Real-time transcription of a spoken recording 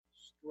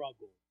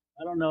struggle.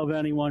 I don't know of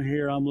anyone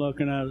here I'm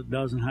looking at that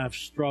doesn't have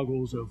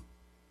struggles of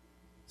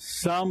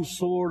some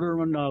sort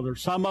or another.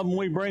 Some of them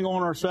we bring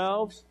on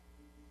ourselves,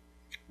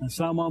 and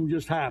some of them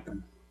just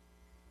happen.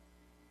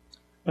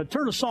 But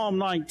turn to Psalm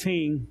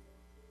 19,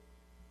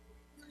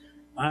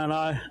 and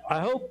I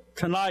hope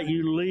tonight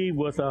you leave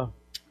with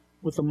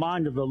the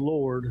mind of the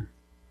Lord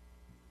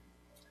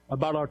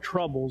about our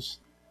troubles,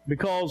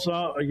 because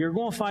you're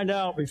going to find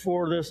out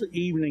before this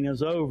evening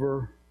is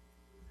over,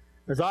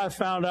 as I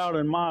found out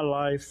in my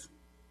life,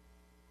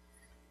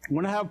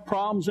 when I have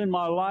problems in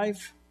my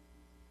life,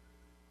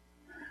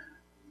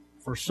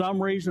 for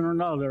some reason or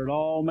another, it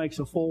all makes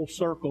a full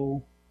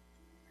circle,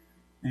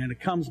 and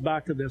it comes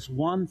back to this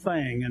one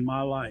thing in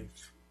my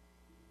life.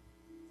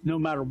 No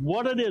matter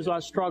what it is I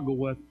struggle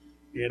with,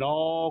 it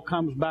all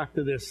comes back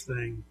to this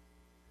thing.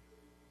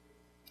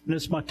 And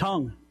it's my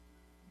tongue.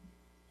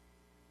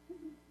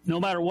 No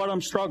matter what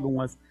I'm struggling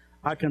with,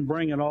 I can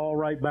bring it all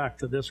right back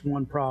to this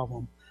one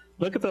problem.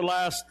 Look at the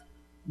last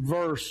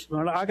verse.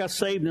 I got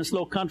saved in this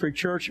little country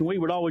church, and we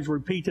would always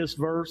repeat this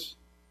verse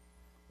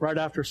right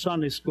after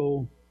Sunday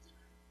school.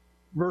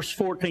 Verse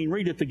 14,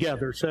 read it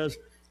together. It says,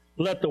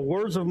 "Let the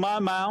words of my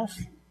mouth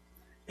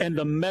and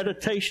the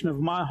meditation of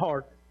my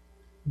heart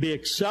be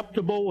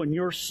acceptable in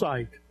your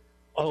sight,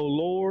 O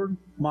Lord,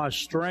 my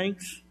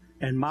strength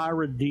and my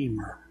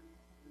Redeemer."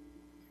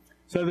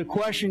 So the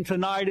question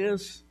tonight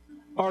is,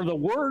 are the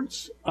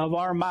words of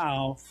our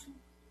mouth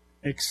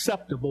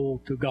acceptable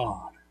to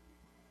God?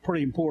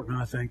 Pretty important,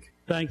 I think.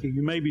 Thank you.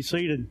 You may be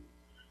seated.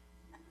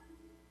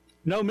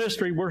 No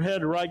mystery, we're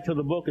headed right to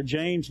the book of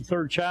James, the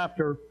 3rd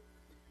chapter.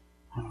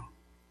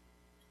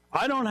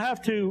 I don't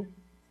have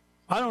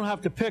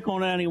to pick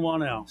on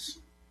anyone else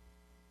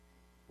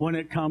when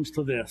it comes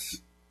to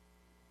this.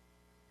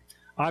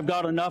 I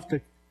got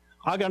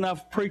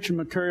enough preaching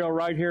material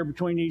right here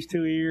between these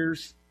two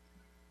ears.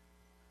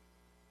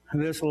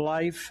 This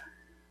life.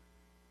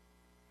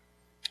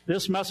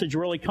 This message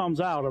really comes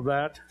out of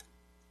that,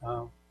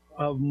 I'll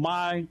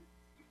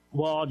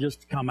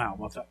just come out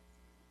with it.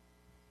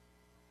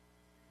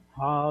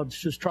 I'll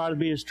just try to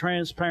be as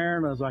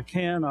transparent as I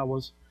can. I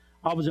was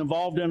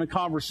involved in a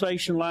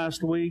conversation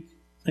last week,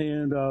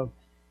 and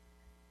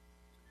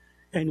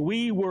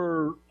we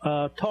were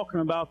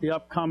talking about the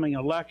upcoming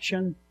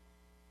election.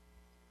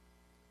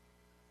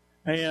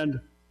 And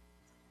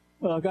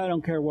look, I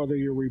don't care whether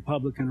you're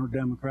Republican or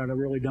Democrat. I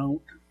really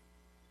don't.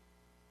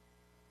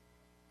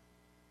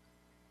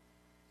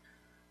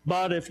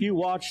 But if you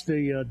watch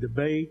the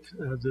debate,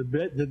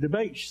 the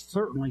debate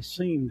certainly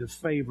seemed to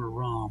favor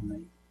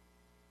Romney.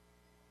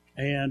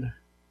 And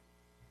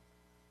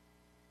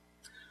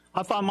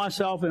I found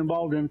myself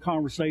involved in a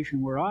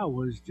conversation where I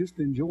was just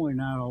enjoying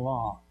that a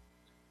lot.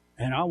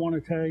 And I want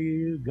to tell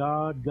you,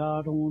 God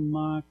got on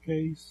my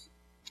case.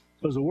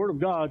 Because the Word of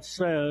God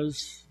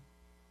says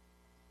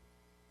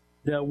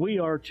that we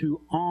are to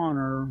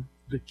honor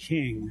the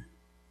king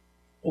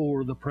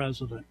or the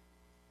president.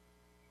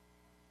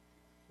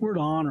 We're to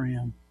honor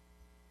him.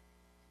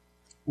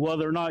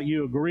 Whether or not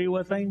you agree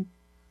with him,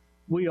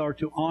 we are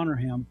to honor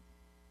him.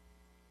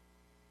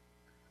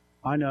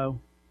 I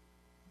know.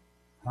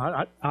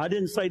 I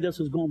didn't say this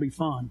was going to be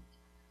fun.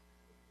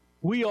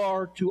 We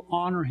are to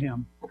honor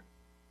him.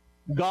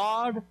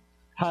 God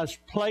has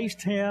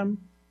placed him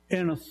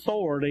in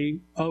authority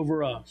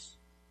over us.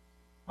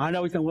 I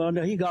know we think, well,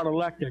 no, he got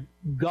elected.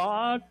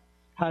 God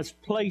has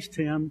placed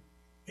him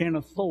in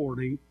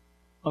authority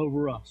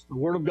over us. The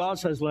Word of God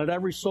says, let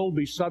every soul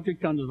be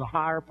subject unto the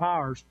higher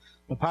powers.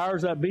 The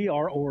powers that be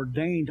are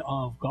ordained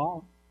of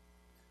God.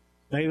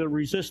 They that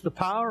resist the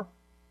power,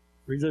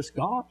 resist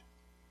God.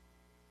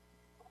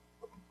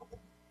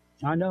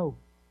 I know.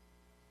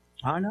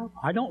 I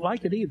don't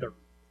like it either.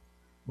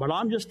 But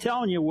I'm just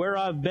telling you where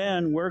I've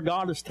been, where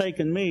God has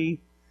taken me,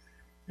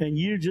 and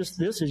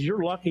this is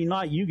your lucky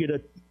night. You get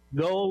to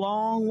go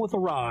along with the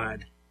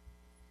ride.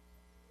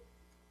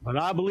 But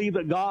I believe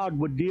that God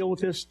would deal with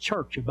this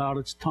church about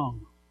its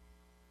tongue.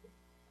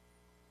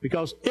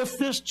 Because if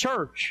this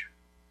church,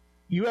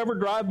 you ever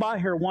drive by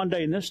here one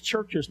day and this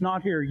church is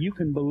not here, you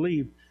can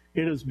believe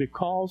it is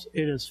because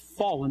it has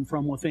fallen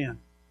from within.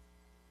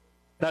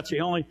 That's the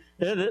only,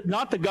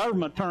 not the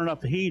government turning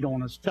up the heat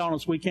on us, telling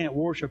us we can't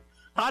worship.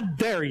 I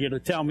dare you to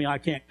tell me I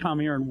can't come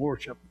here and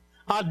worship.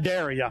 I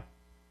dare you.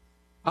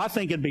 I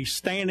think it'd be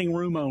standing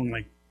room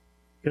only.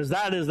 Because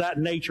that is that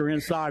nature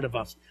inside of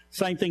us.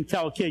 Same thing,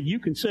 tell a kid, you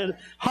can sit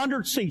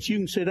 100 seats, you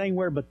can sit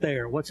anywhere but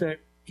there. What's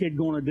that kid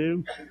going to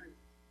do?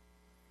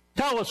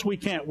 Tell us we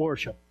can't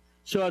worship.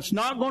 So it's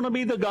not going to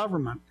be the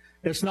government.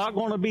 It's not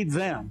going to be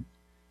them.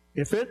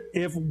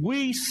 If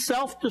we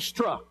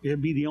self-destruct, it'll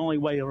be the only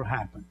way it'll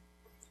happen.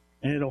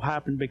 And it'll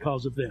happen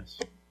because of this.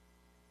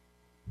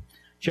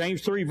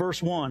 James 3,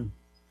 verse 1.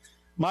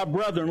 My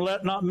brethren,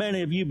 let not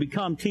many of you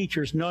become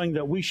teachers, knowing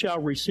that we shall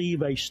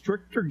receive a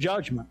stricter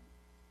judgment.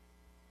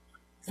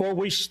 For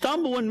we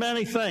stumble in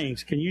many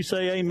things. Can you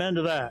say amen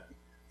to that?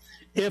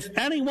 If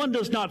anyone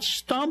does not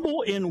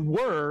stumble in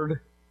word,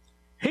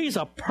 he's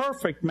a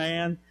perfect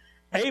man,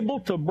 able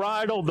to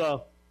bridle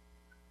the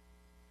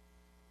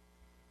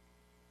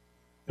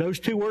Those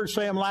two words,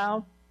 say them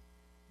loud.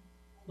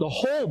 The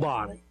whole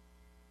body.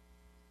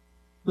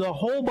 The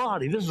whole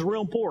body. This is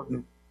real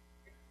important.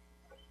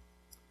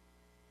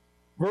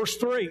 Verse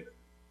 3.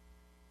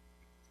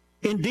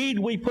 Indeed,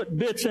 we put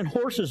bits in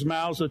horses'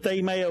 mouths that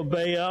they may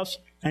obey us,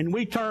 and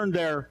we turn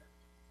their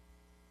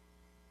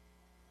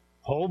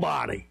whole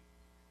body.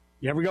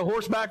 You ever go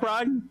horseback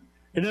riding?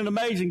 Isn't it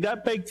amazing?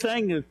 That big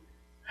thing,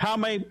 how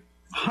many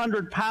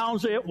 100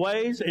 pounds it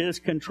weighs, is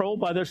controlled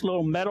by this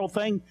little metal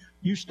thing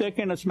you stick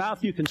in its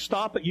mouth. You can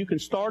stop it, you can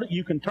start it,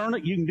 you can turn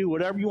it, you can do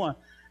whatever you want.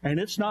 And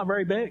it's not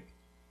very big.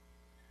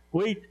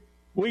 We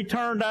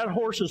turn that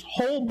horse's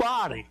whole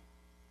body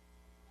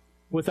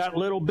with that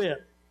little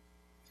bit.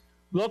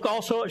 Look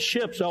also at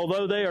ships.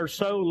 Although they are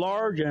so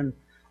large and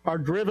are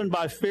driven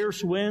by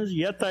fierce winds,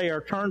 yet they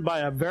are turned by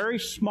a very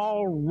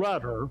small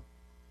rudder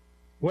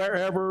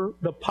wherever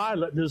the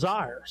pilot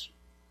desires.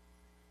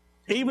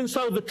 Even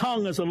so, the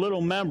tongue is a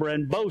little member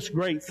and boasts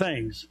great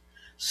things.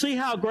 See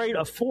how great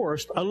a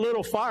forest a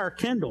little fire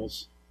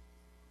kindles.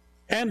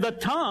 And the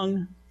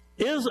tongue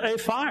is a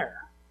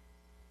fire,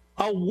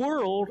 a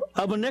world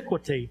of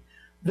iniquity.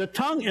 The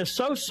tongue is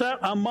so set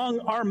among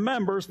our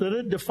members that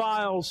it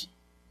defiles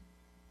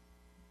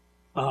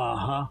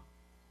the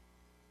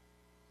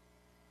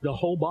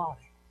whole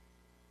body.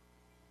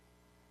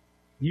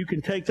 You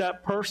can take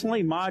that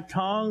personally. My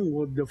tongue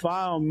would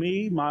defile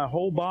me, my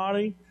whole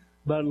body.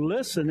 But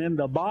listen, in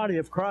the body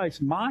of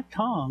Christ, my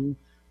tongue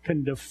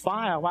can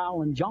defile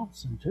Alan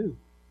Johnson too.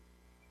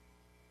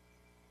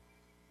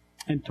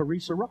 And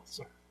Teresa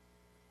Russell.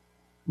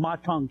 My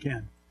tongue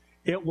can.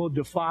 It will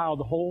defile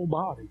the whole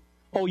body.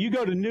 Oh, you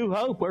go to New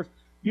Hope.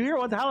 You hear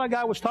how that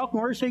guy was talking?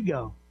 Where does he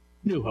go?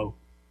 New Hope.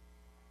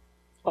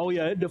 Oh,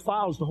 yeah, it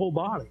defiles the whole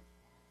body.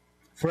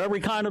 For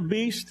every kind of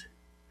beast,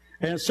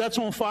 and it sets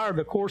on fire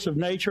the course of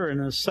nature,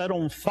 and is set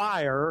on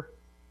fire.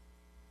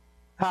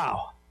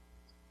 How?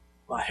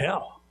 By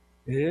hell.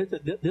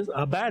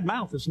 A bad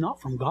mouth is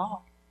not from God.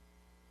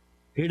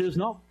 It is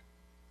not.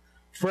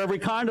 For every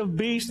kind of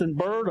beast and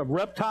bird, of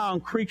reptile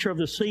and creature of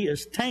the sea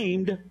is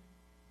tamed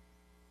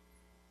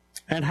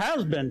and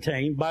has been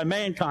tamed by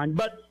mankind,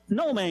 but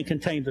no man can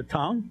tame the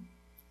tongue.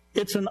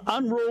 It's an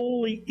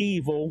unruly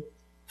evil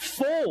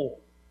full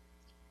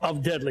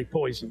of deadly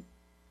poison.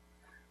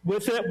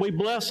 With it we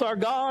bless our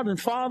God and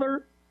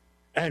Father,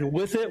 and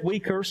with it we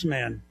curse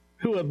men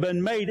who have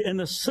been made in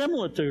the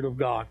similitude of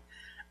God.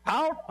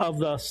 Out of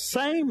the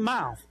same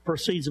mouth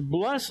proceeds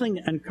blessing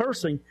and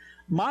cursing.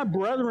 My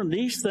brethren,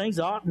 these things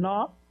ought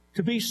not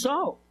to be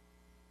so.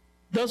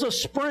 Does a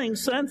spring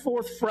send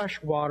forth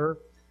fresh water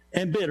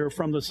and bitter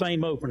from the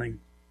same opening?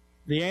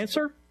 The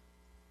answer?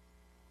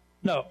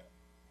 No.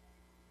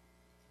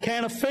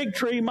 Can a fig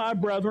tree, my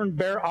brethren,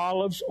 bear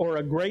olives, or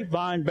a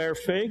grapevine bear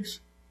figs?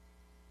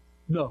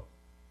 No.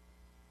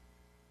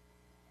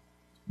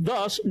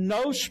 Thus,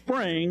 no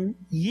spring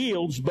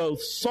yields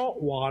both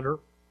salt water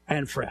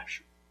and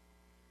fresh.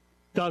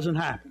 Doesn't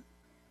happen.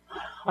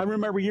 I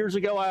remember years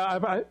ago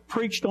I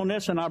preached on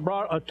this, and I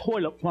brought a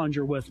toilet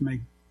plunger with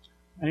me.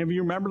 Any of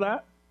you remember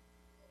that?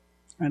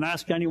 And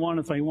asked anyone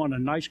if they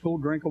wanted a nice cool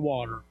drink of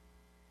water.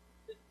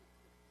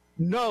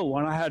 No,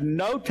 and I had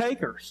no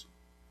takers.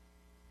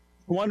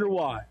 I wonder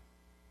why.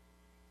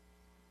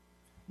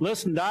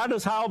 Listen, that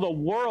is how the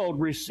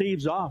world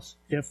receives us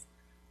if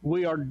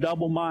we are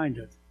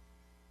double-minded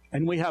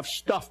and we have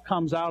stuff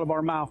comes out of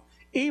our mouth,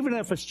 even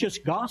if it's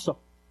just gossip.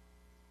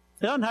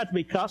 It doesn't have to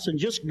be cussing,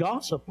 just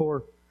gossip.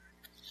 Or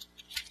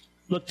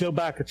go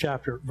back a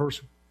chapter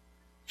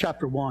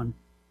 1.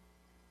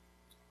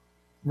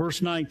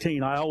 Verse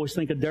 19. I always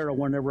think of Darrell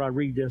whenever I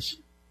read this.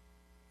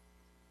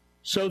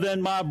 So then,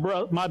 my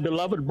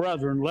beloved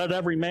brethren, let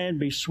every man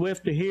be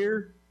swift to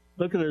hear.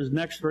 Look at his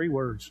next three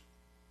words.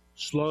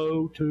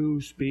 Slow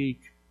to speak.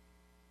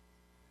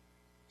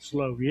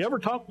 Slow. You ever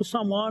talk to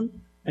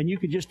someone and you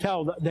could just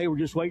tell that they were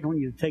just waiting on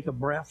you to take a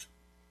breath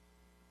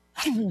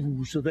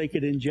so they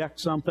could inject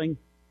something?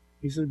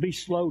 He said, be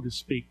slow to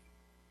speak.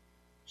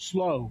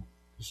 Slow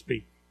to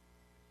speak.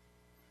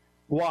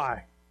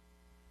 Why?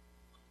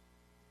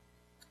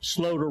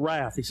 Slow to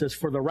wrath. He says,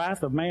 for the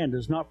wrath of man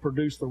does not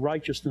produce the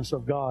righteousness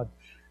of God.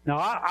 Now,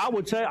 I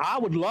would say I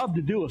would love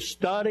to do a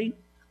study.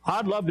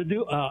 I'd love to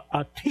do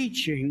a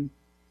teaching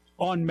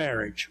on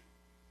marriage.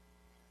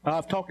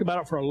 I've talked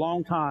about it for a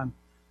long time.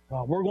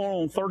 We're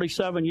going on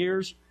 37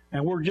 years,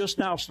 and we're just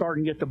now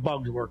starting to get the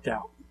bugs worked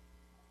out.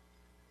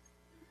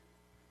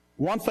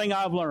 One thing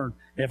I've learned,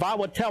 if I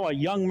would tell a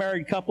young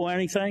married couple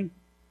anything,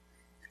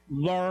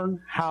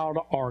 learn how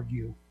to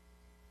argue.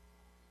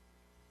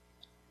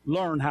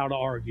 Learn how to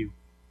argue.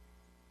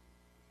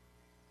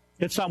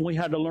 It's something we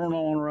had to learn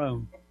on our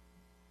own.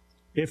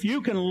 If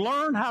you can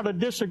learn how to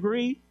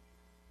disagree,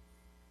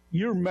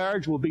 your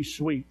marriage will be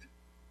sweet.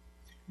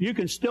 You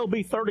can still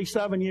be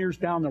 37 years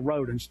down the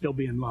road and still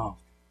be in love.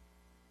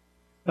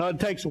 It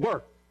takes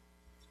work.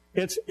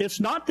 It's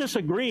not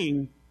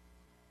disagreeing.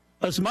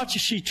 As much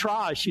as she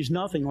tries, she's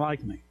nothing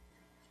like me.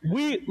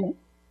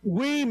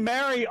 We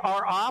marry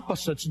our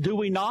opposites, do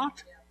we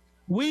not?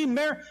 We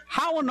marry.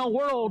 How in the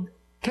world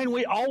can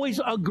we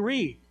always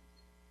agree?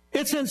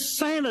 It's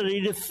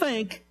insanity to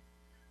think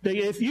that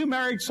if you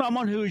married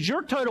someone who is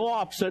your total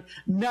opposite,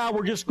 now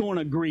we're just going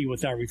to agree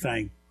with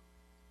everything.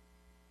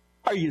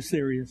 Are you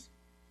serious?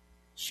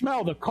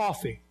 Smell the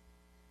coffee.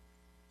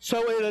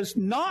 So it is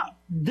not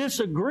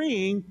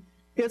disagreeing,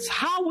 it's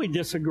how we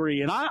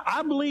disagree. And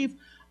I believe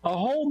a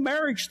whole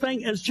marriage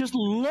thing is just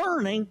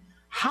learning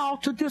how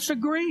to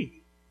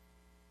disagree.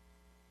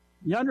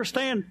 You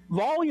understand,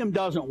 volume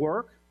doesn't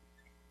work.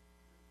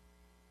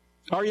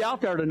 Are you out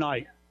there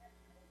tonight?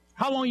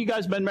 How long you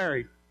guys been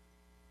married?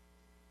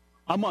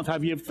 A month.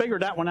 Have you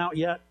figured that one out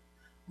yet?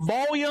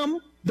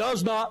 Volume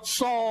does not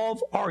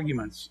solve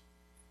arguments.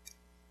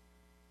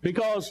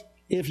 Because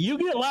if you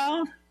get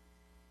loud,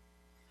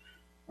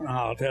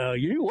 I'll tell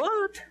you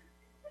what,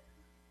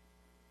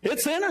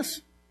 it's in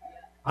us.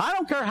 I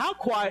don't care how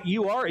quiet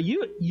you are.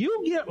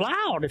 You get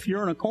loud if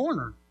you're in a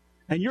corner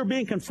and you're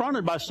being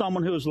confronted by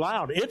someone who is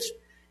loud.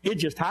 It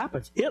just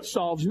happens. It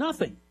solves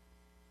nothing.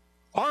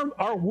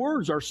 Our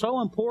words are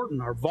so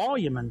important, our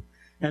volume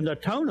and the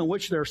tone in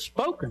which they're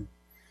spoken.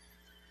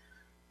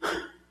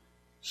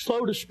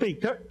 Slow to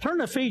speak. Turn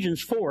to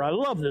Ephesians 4. I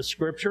love this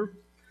scripture.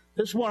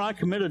 This is one I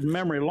committed to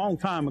memory a long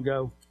time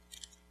ago.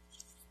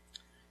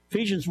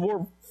 Ephesians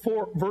 4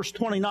 verse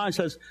 29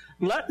 says,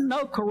 "Let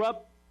no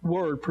corrupt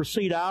word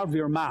proceed out of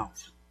your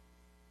mouth,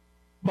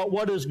 but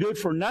what is good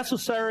for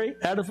necessary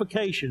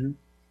edification,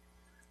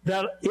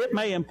 that it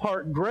may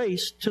impart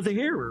grace to the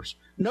hearers."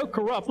 No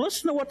corrupt.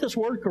 Listen to what this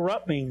word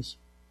corrupt means.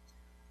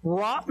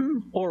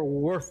 Rotten or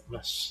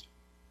worthless.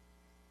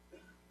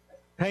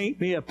 Paint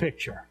me a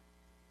picture.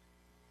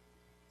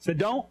 So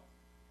don't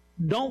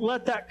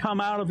let that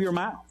come out of your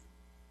mouth.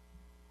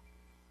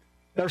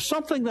 There's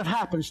something that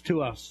happens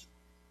to us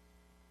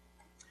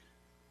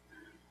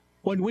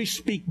when we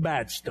speak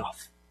bad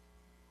stuff.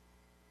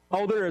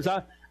 Oh, there is.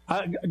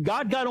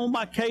 God got on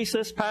my case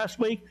this past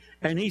week,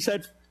 and He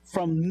said,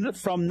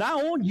 from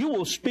now on, you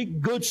will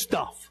speak good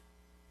stuff.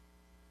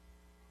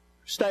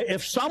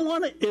 If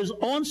someone is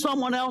on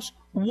someone else,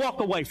 walk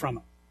away from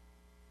it.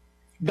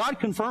 God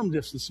confirmed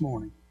this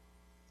morning.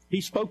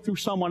 He spoke through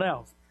someone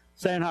else,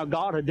 saying how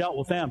God had dealt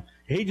with them.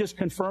 He just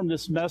confirmed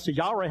this message.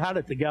 I already had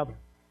it together.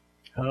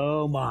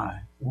 Oh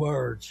my,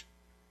 words.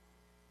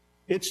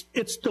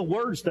 It's the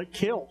words that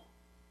kill.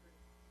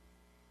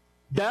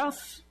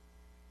 Death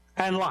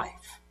and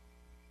life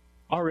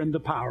are in the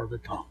power of the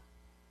tongue.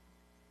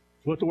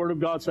 It's what the Word of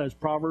God says,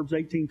 Proverbs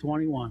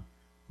 18:21.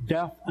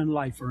 Death and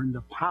life are in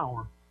the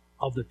power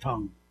of the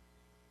tongue.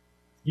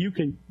 You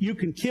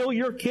can kill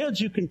your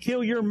kids, you can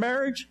kill your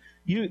marriage,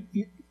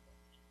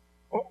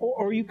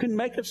 or you can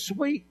make it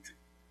sweet.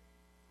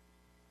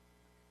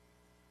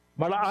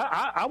 But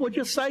I would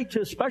just say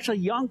to especially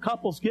young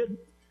couples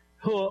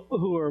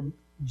who are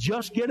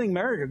just getting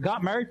married or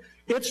got married,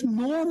 it's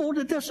normal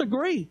to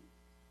disagree.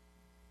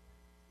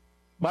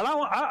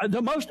 But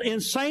the most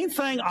insane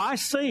thing I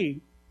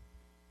see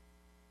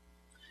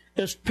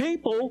is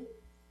people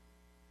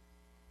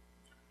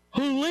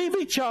who leave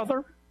each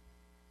other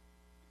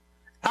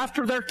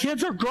after their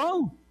kids are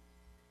grown.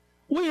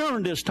 We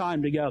earned this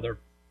time together.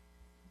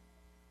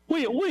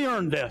 We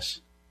earned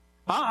this.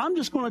 I'm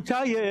just going to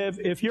tell you,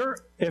 if you're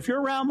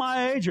around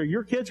my age or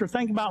your kids are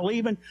thinking about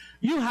leaving,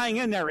 you hang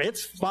in there.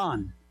 It's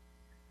fun.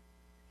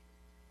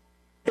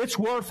 It's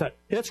worth it.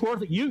 It's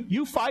worth it.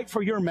 You fight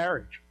for your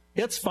marriage.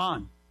 It's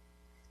fun.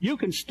 You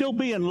can still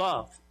be in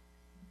love.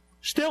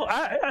 Still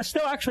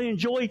actually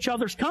enjoy each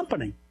other's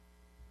company.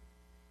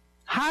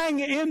 Hang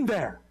in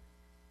there.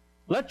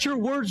 Let your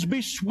words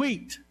be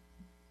sweet.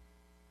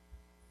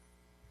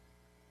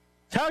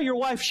 Tell your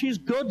wife she's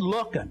good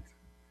looking.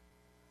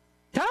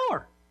 Tell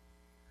her.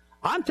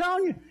 I'm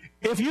telling you,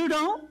 if you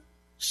don't,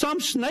 some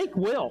snake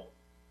will.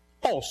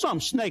 Oh, some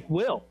snake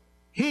will.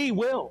 He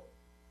will.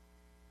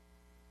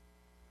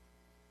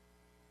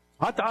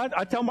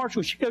 I tell Marcia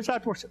when she goes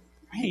out to work,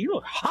 man, you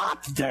look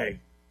hot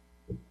today.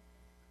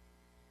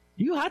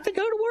 You have to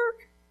go to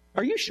work?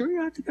 Are you sure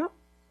you have to go?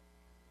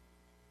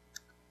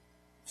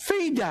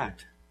 Feed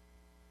that.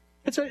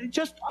 It's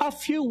just a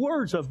few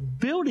words of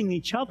building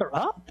each other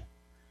up.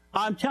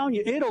 I'm telling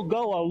you, it'll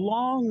go a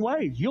long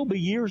way. You'll be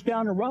years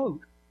down the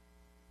road.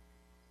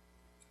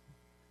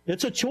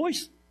 It's a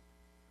choice.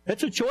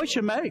 It's a choice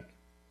you make.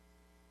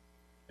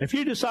 If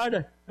you decide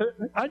to,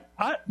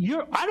 I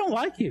don't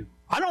like you.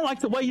 I don't like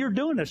the way you're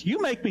doing this. You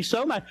make me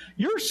so mad.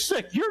 You're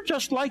sick. You're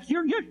just like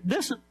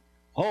this.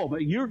 Oh,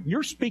 but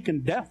you're speaking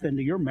death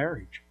into your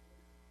marriage.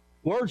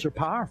 Words are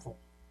powerful.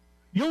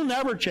 You'll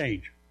never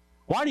change.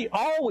 Why do you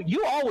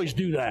always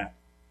do that?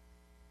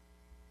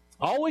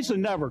 Always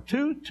and never.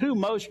 Two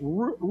most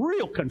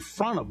real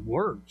confrontive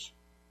words.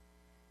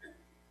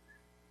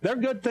 They're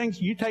good things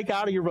you take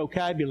out of your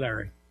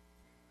vocabulary.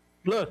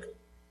 Look,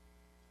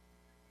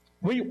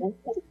 we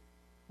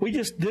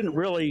just didn't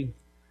really.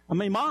 I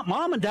mean,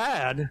 mom and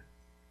dad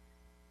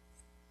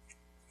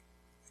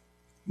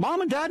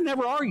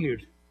never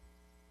argued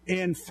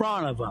in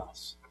front of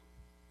us.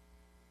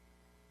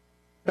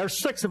 There's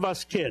 6 of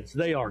us kids.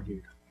 They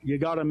argued. You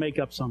got to make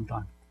up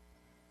sometime.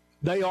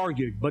 They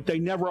argued, but they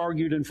never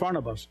argued in front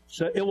of us.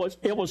 So it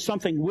was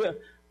something with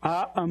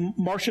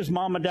Marcia's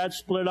mom and dad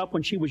split up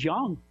when she was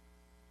young.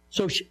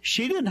 So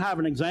she didn't have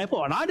an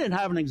example, and I didn't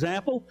have an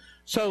example.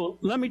 So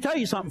let me tell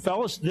you something,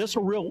 fellas. This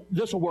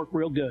will work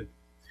real good.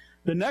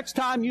 The next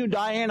time you and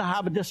Diana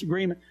have a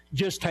disagreement,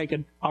 just take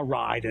a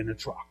ride in a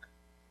truck.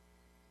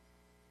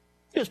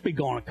 Just be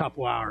gone a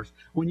couple hours.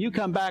 When you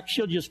come back,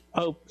 she'll just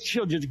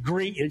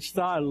greet you. She'll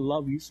say, I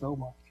love you so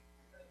much.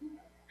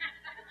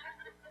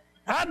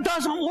 That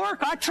doesn't work.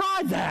 I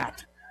tried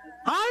that.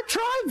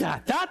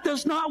 That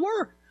does not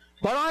work.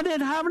 But I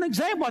didn't have an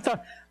example. I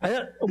thought,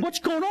 what's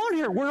going on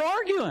here? We're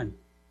arguing.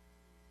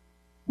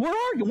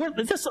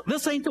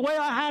 This ain't the way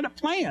I had it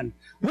planned.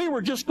 We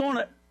were just going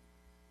to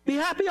be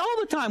happy all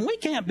the time. We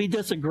can't be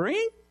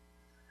disagreeing.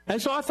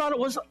 And so I thought it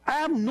was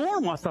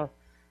abnormal.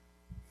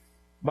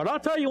 But I'll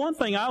tell you one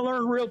thing I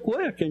learned real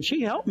quick, and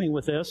she helped me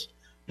with this.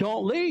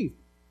 Don't leave.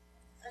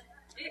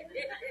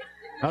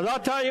 Because I'll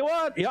tell you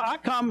what, I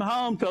come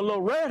home to a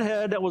little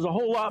redhead that was a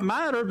whole lot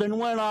madder than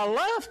when I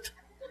left.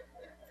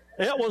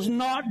 It was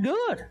not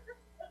good.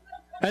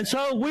 And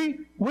so we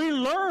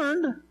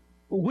learned,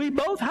 we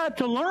both had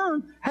to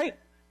learn, hey,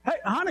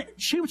 honey,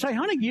 she would say,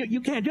 honey, you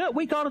can't do it.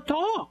 We got to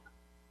talk.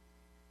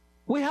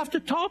 We have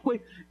to talk.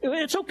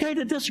 It's okay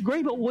to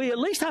disagree, but we at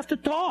least have to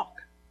talk.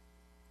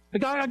 I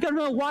got to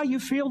know why you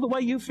feel the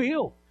way you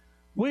feel.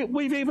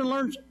 We've even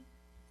learned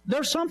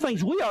there's some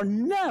things we are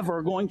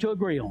never going to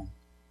agree on.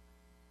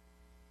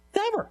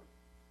 Never.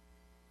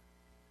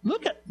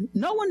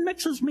 No one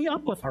mixes me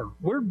up with her.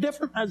 We're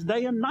different as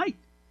day and night.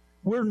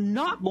 We're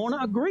not going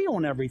to agree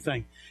on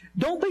everything.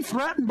 Don't be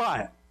threatened by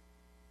it.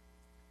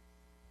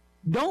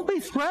 Don't be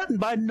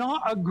threatened by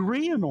not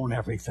agreeing on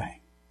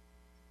everything.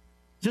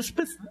 Just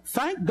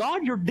thank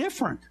God you're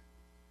different.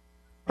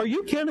 Are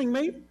you kidding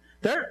me?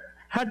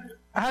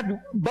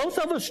 Had both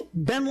of us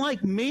been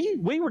like me,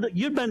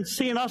 you'd been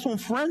seeing us on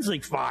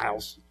forensic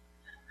files.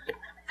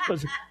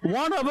 Because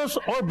one of us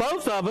or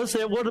both of us,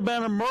 it would have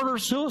been a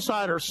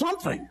murder-suicide or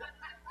something.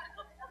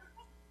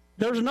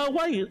 There's no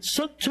way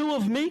two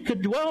of me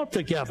could dwell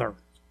together.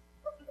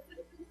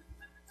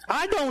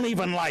 I don't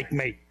even like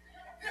me.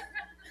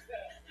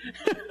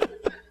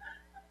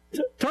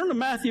 Turn to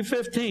Matthew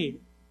 15.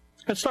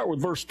 Let's start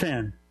with verse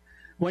 10.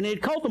 When he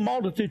had called the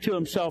multitude to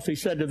himself, he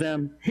said to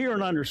them, hear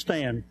and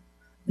understand.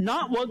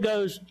 Not what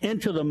goes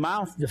into the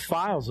mouth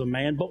defiles a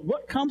man, but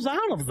what comes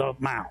out of the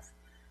mouth.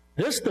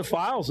 This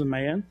defiles a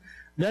man.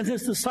 Then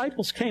his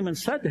disciples came and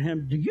said to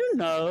him, do you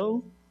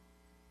know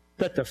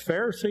that the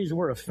Pharisees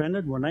were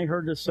offended when they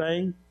heard this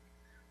saying?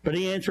 But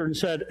he answered and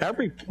said,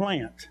 every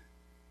plant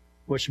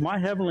which my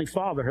heavenly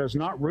Father has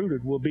not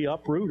rooted will be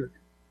uprooted.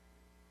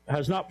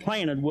 Has not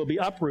planted will be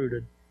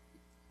uprooted.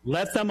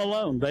 Let them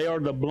alone. They are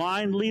the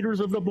blind leaders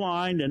of the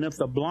blind, and if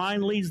the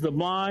blind leads the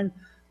blind,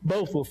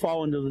 both will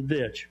fall into the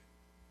ditch.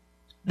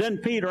 Then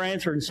Peter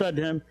answered and said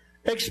to him,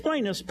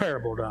 explain this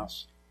parable to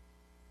us.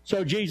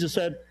 So Jesus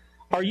said,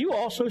 are you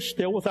also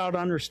still without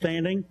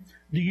understanding?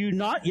 Do you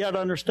not yet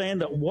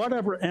understand that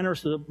whatever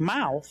enters the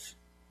mouth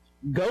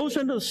goes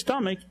into the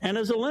stomach and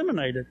is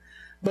eliminated?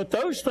 But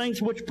those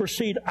things which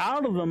proceed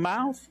out of the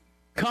mouth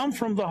come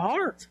from the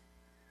heart,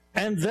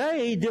 and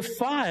they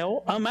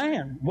defile a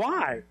man.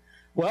 Why?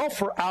 Well,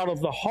 for out of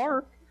the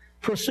heart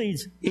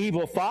proceeds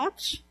evil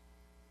thoughts,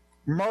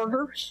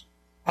 murders,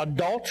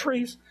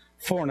 adulteries,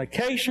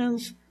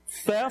 fornications,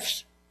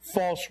 thefts,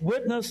 false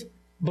witness,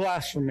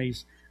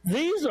 blasphemies.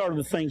 These are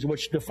the things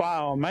which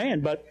defile a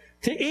man, but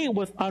to eat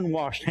with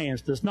unwashed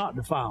hands does not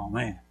defile a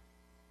man.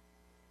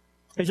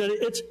 He said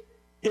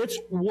it's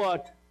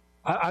what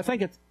I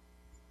think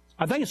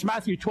it's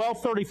Matthew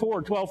 12:34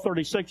 or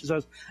 12:36. It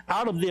says,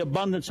 out of the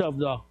abundance of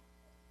the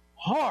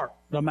heart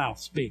the mouth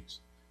speaks.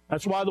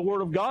 That's why the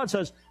Word of God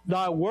says,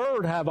 thy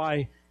word have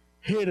I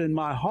hid in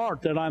my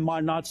heart that I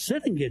might not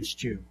sin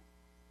against you.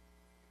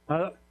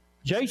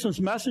 Jason's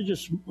message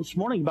this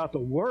morning about the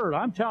Word,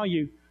 I'm telling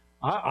you,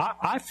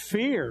 I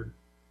feared.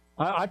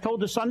 I told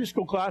the Sunday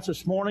school class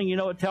this morning,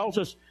 it tells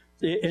us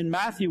in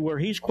Matthew where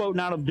he's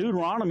quoting out of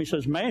Deuteronomy,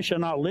 says, man shall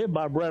not live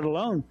by bread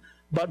alone,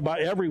 but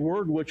by every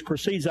word which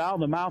proceeds out of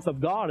the mouth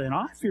of God. And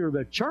I fear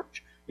the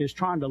church is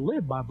trying to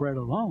live by bread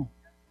alone.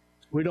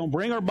 We don't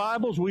bring our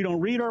Bibles. We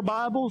don't read our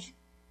Bibles.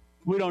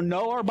 We don't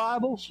know our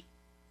Bibles.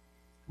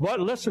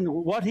 Listen,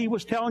 what he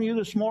was telling you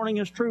this morning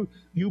is true.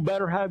 You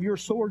better have your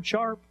sword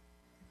sharp.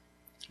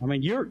 I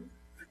mean,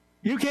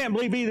 you can't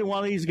believe either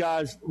one of these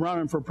guys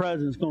running for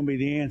president is going to be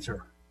the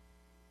answer.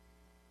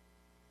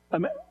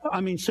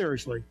 I mean,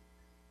 seriously.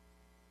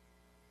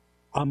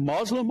 A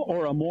Muslim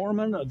or a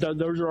Mormon,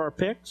 those are our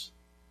picks?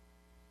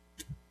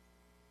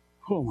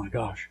 Oh, my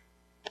gosh.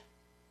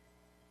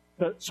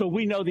 So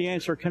we know the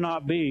answer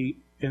cannot be,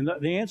 and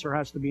the answer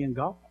has to be in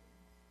God.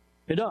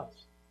 It does.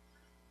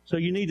 So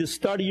you need to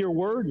study your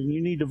word, and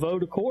you need to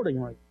vote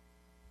accordingly.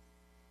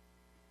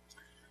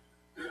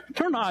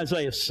 Turn to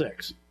Isaiah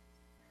 6,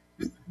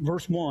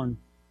 verse 1.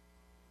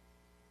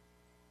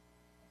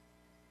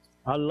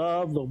 I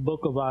love the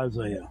book of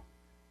Isaiah.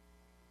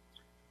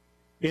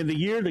 In the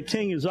year that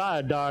King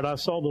Uzziah died, I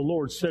saw the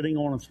Lord sitting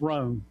on a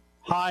throne,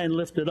 high and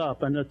lifted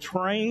up, and the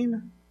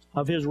train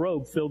of his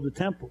robe filled the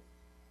temple.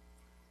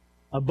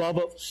 Above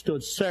it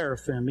stood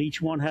seraphim.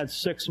 Each one had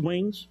 6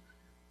 wings.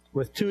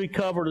 With 2 he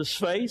covered his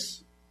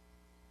face,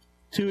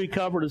 2 he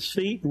covered his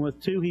feet, and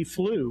with 2 he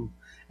flew.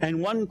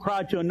 And one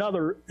cried to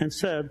another and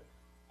said,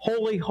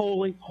 Holy,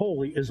 holy,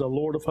 holy is the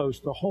Lord of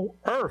hosts. The whole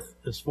earth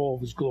is full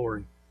of his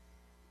glory.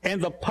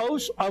 And the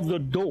posts of the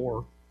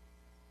door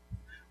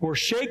were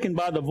shaken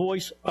by the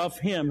voice of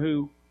him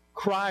who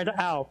cried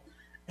out,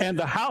 and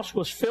the house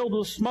was filled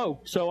with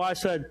smoke. So I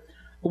said,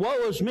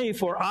 Woe is me,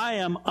 for I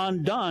am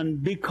undone,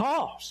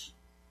 because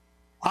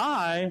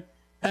I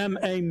am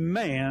a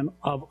man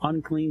of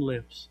unclean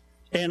lips,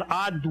 and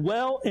I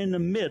dwell in the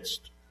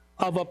midst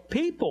of a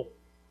people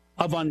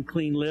of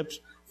unclean lips,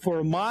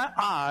 for my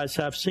eyes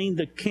have seen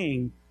the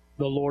King,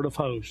 the Lord of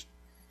hosts.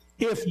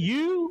 If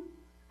you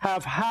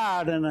have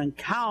had an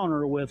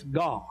encounter with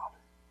God,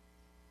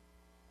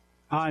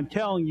 I'm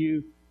telling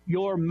you,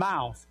 your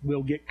mouth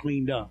will get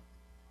cleaned up.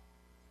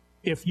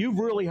 If you've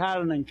really had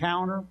an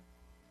encounter,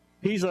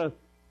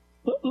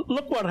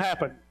 look what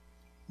happened.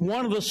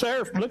 One of the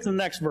seraphim, look at the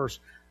next verse.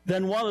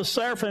 Then one of the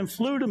seraphim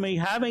flew to me,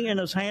 having in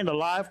his hand a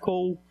live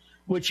coal,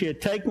 which he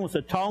had taken with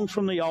the tongs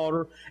from the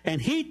altar,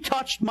 and he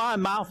touched my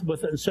mouth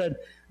with it and said,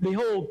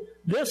 Behold,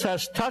 this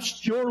has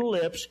touched your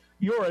lips,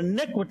 your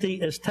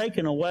iniquity is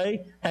taken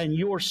away, and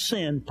your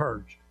sin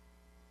purged.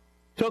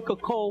 Took a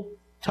coal,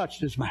 touched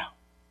his mouth.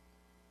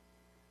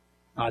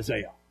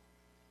 Isaiah.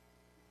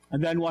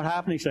 And then what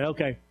happened? He said,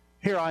 okay,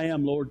 here I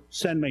am, Lord,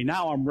 send me.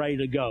 Now I'm ready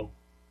to go.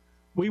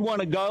 We want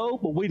to go,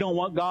 but we don't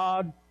want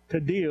God to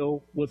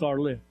deal with our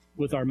lips,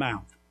 with our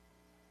mouth.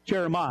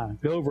 Jeremiah,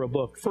 go over a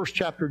book. First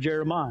chapter of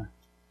Jeremiah.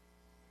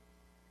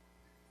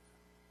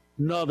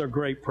 Another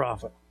great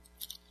prophet.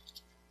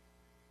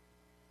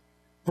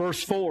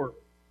 Verse 4,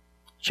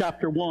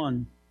 chapter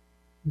 1.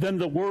 Then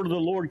the word of the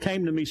Lord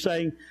came to me,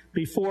 saying,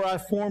 Before I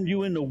formed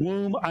you in the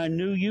womb, I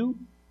knew you.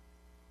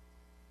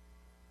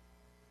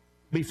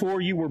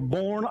 Before you were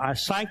born, I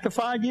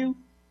sanctified you.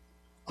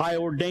 I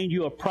ordained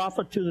you a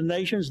prophet to the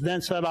nations.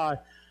 Then said I,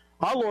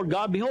 Lord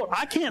God, behold,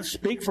 I can't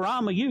speak, for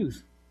I'm a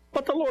youth.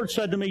 But the Lord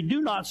said to me,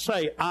 Do not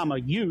say, I'm a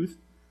youth,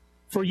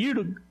 for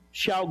you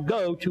shall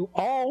go to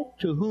all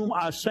to whom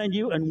I send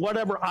you, and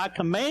whatever I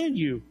command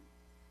you,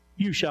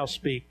 you shall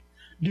speak.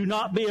 Do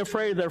not be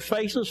afraid of their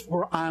faces,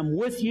 for I am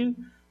with you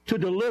to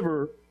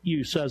deliver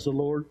you, says the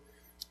Lord.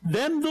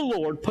 Then the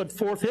Lord put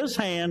forth his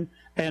hand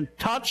and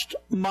touched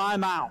my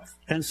mouth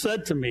and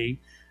said to me,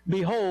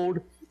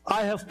 Behold,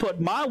 I have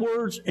put my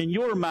words in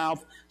your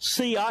mouth.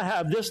 See, I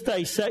have this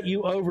day set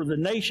you over the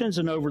nations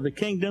and over the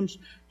kingdoms,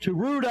 to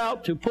root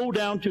out, to pull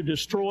down, to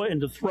destroy,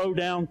 and to throw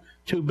down,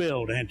 to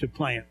build, and to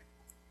plant.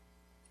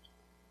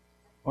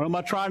 What am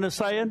I trying to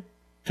say?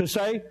 To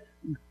say,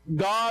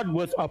 God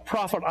with a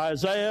prophet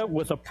Isaiah,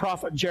 with a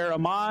prophet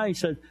Jeremiah, he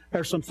said,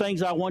 there's some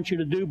things I want you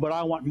to do, but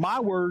I want my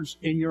words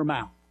in your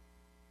mouth.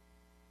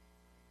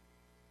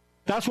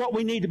 That's what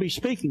we need to be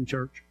speaking,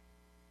 church.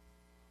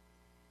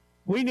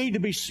 We need to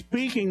be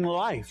speaking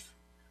life.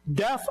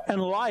 Death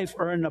and life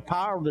are in the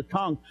power of the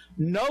tongue.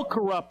 No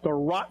corrupt or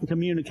rotten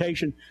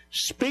communication.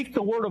 Speak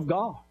the word of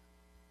God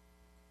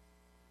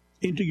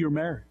into your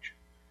marriage.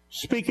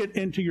 Speak it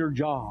into your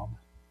job.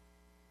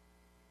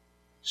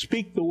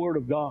 Speak the word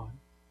of God.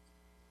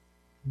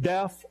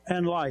 Death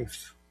and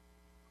life.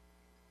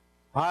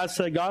 I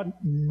say, God,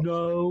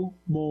 no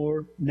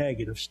more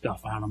negative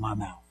stuff out of my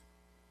mouth.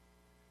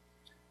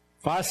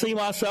 If I see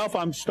myself,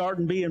 I'm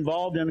starting to be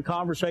involved in a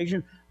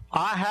conversation,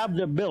 I have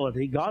the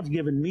ability, God's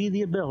given me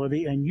the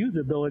ability and you the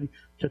ability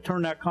to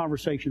turn that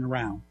conversation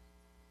around.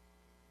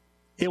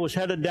 It was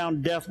headed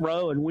down death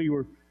row and we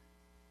were,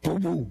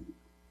 boom, boom.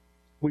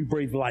 We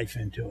breathed life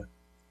into it.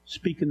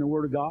 Speaking the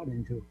word of God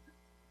into it.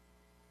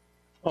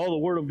 Oh, the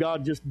word of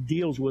God just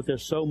deals with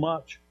this so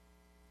much.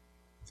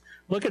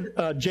 Look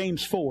at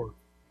James 4,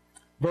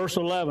 verse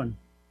 11.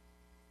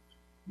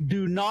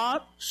 Do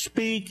not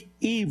speak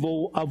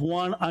evil of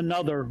one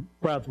another,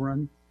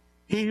 brethren.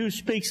 He who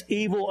speaks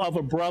evil of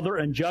a brother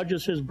and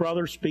judges his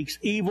brother speaks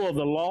evil of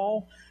the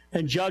law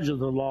and judges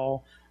the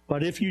law.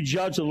 But if you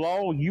judge the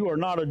law, you are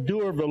not a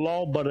doer of the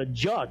law, but a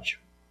judge.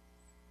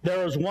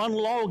 There is one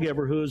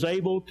lawgiver who is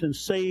able to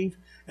save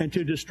and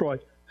to destroy.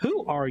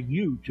 Who are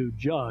you to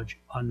judge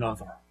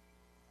another?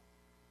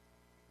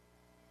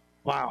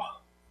 Wow.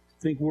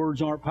 Think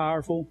words aren't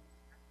powerful?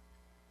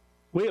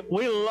 We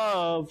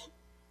love,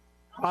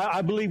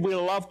 I believe we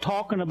love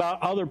talking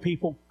about other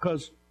people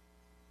because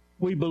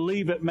we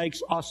believe it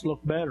makes us look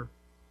better.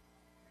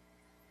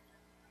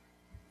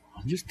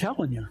 I'm just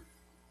telling you.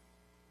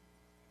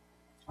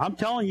 I'm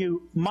telling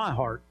you my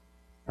heart,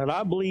 that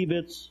I believe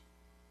it's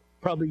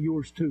probably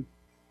yours too.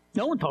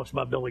 No one talks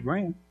about Billy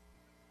Graham.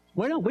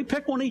 Well, we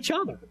pick on each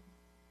other.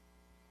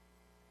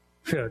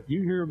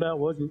 You hear about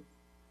what?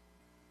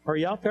 Are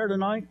you out there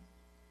tonight?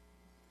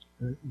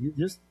 You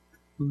just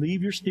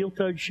leave your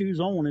steel-toed shoes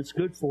on. It's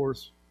good for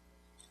us.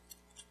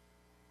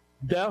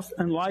 Death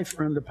and life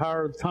are in the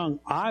power of the tongue.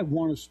 I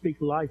want to speak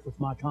life with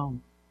my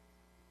tongue.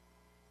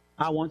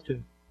 I want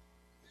to.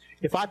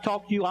 If I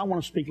talk to you, I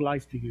want to speak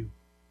life to you.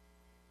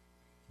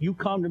 You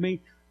come to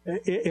me.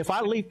 If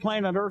I leave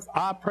planet Earth,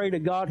 I pray to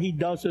God He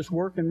does this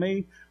work in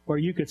me, where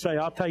you could say,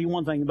 I'll tell you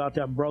one thing about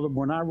that brother.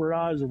 When I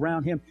was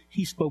around him,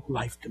 he spoke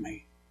life to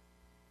me.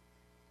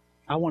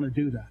 I want to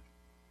do that.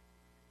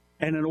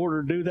 And in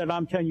order to do that,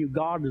 I'm telling you,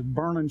 God is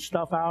burning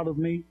stuff out of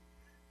me.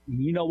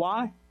 You know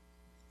why?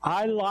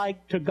 I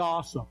like to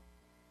gossip.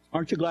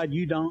 Aren't you glad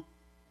you don't?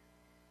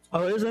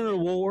 Oh, isn't it a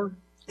war?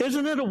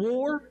 Isn't it a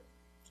war?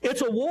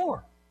 It's a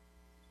war.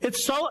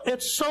 It's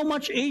so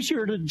much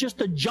easier to just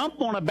to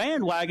jump on a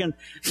bandwagon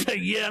and say,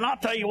 yeah, and I'll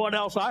tell you what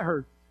else I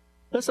heard.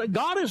 Listen,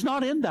 God is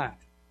not in that.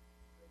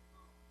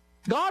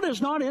 God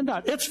is not in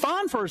that. It's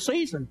fine for a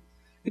season.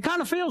 It kind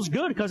of feels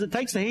good because it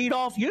takes the heat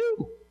off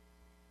you.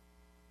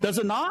 Does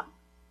it not?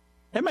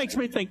 It makes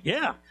me think,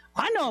 yeah,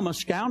 I know I'm a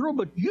scoundrel,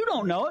 but you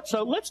don't know it,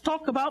 so let's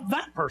talk about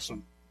that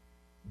person.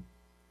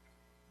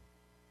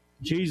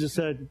 Jesus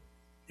said,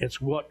 it's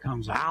what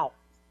comes out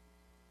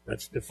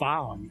that's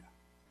defiling you.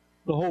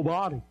 The whole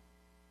body.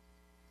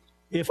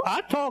 If I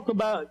talk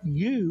about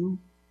you,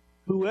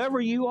 whoever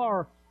you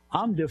are,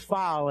 I'm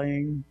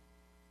defiling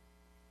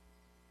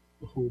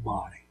the whole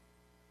body.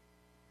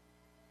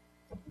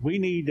 We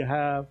need to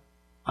have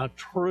a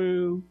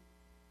true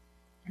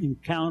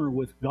encounter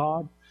with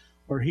God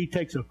where He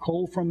takes a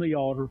coal from the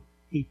altar,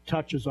 He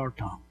touches our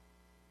tongue,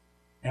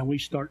 and we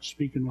start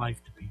speaking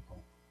life to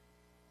people.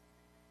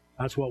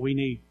 That's what we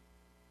need.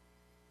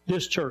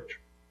 This church.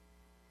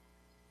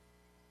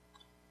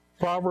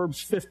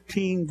 Proverbs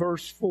 15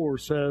 verse 4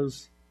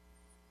 says,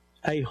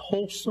 a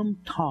wholesome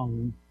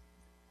tongue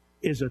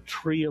is a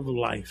tree of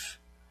life,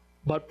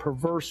 but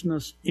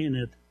perverseness in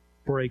it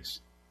breaks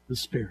the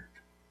spirit.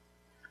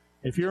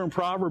 If you're in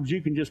Proverbs,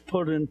 you can just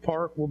put it in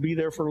part. We'll be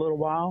there for a little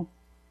while.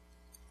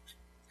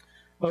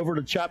 Over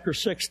to chapter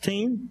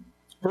 16,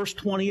 verse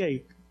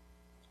 28.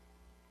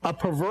 A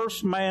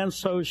perverse man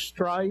sows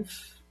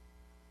strife,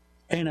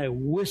 and a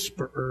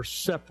whisperer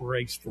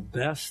separates the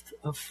best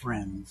of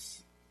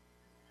friends.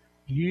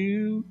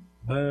 You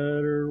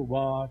better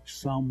watch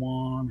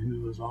someone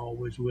who is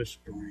always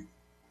whispering.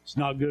 It's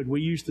not good.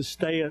 We used to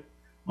stay at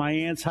my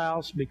aunt's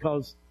house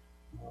because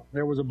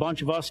there was a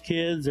bunch of us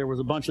kids. There was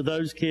a bunch of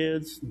those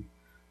kids.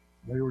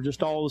 They were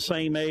just all the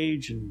same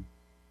age and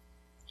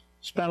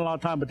spent a lot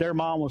of time. But their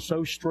mom was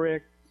so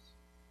strict.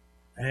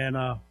 And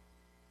I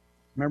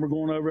remember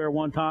going over there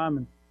one time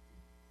and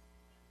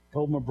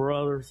told my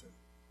brother,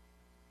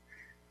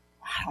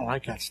 I don't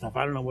like that stuff.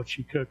 I don't know what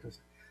she cooked.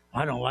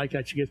 I don't like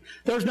that. She gets.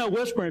 There's no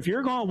whispering. If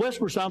you're going to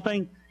whisper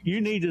something,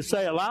 you need to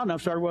say it loud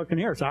enough so everyone can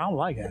hear it. So I don't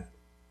like it.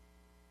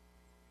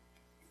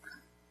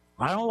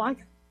 I don't like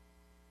it.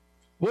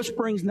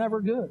 Whispering's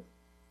never good.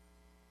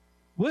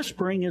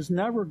 Whispering is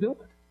never good.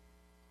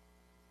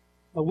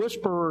 A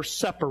whisperer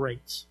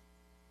separates.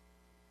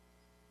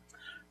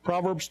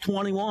 Proverbs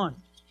 21.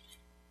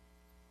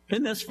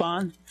 Isn't this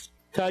fun?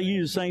 Tell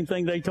you the same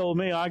thing they told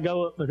me. I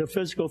go to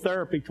physical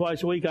therapy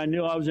twice a week. I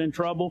knew I was in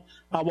trouble.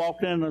 I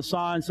walked in and a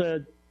sign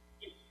said,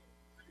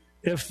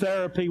 if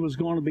therapy was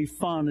going to be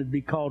fun, it'd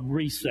be called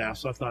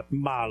recess. I thought,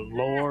 my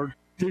Lord,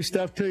 do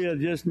stuff to you to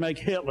just make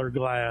Hitler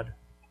glad.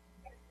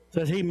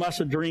 Said he must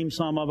have dreamed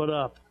some of it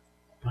up.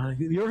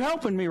 You're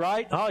helping me,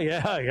 right? Oh,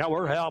 yeah,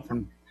 we're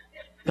helping.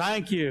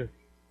 Thank you.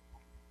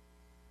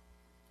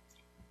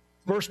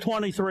 Verse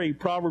 23,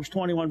 Proverbs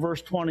 21,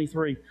 verse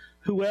 23.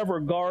 Whoever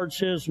guards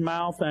his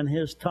mouth and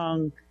his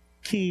tongue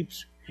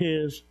keeps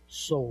his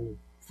soul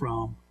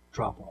from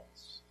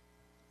troubles.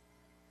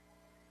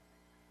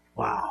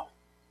 Wow.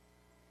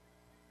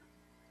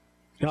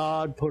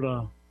 God, put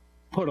a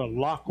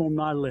lock on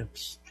my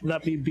lips.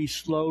 Let me be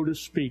slow to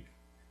speak.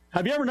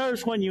 Have you ever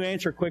noticed when you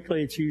answer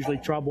quickly, it's usually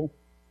trouble?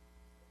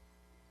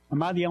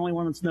 Am I the only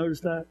one that's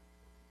noticed that?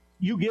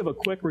 You give a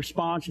quick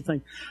response, you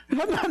think,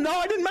 no,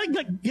 I didn't make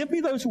that. Give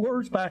me those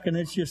words back, and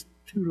it's just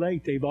too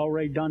late. They've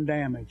already done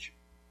damage.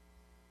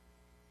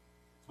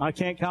 I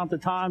can't count the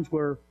times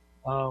where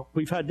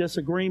we've had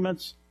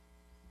disagreements,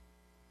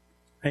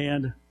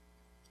 and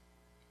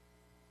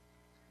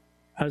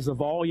as the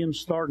volume's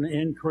starting to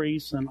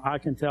increase, and I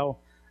can tell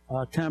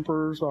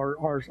tempers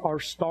are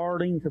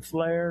starting to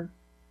flare.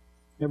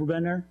 Ever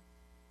been there?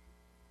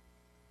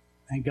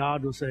 And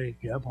God will say,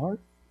 Gebhardt,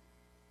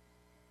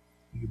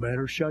 you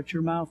better shut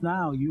your mouth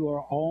now. You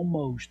are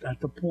almost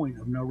at the point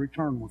of no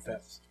return with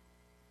this.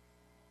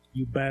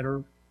 You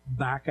better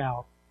back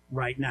out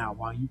right now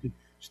while you can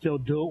still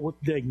do it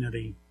with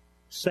dignity.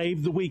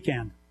 Save the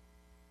weekend.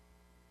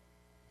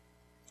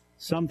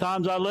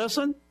 Sometimes I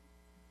listen,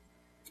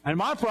 and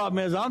my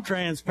problem is I'm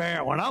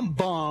transparent. When I'm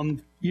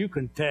bummed, you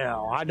can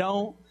tell. I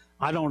don't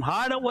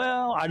hide it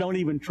well. I don't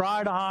even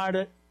try to hide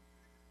it.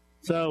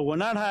 So when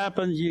that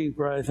happens, you can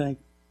probably think,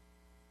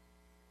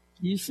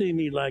 you see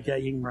me like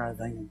that, you can probably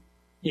think,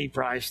 he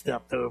probably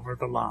stepped over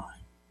the line.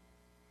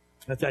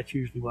 But that's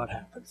usually what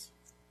happens.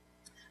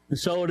 And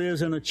so it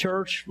is in the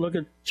church. Look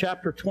at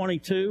chapter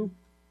 22,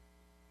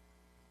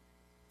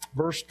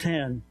 verse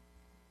 10.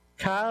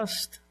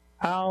 Cast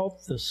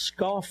out the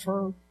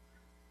scoffer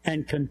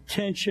and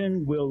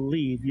contention will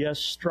leave. Yes,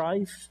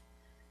 strife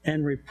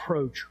and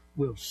reproach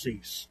will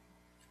cease.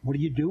 What do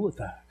you do with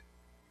that?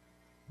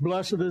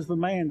 Blessed is the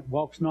man that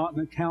walks not in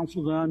the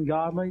counsel of the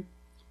ungodly,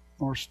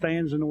 nor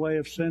stands in the way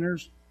of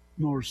sinners,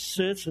 nor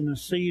sits in the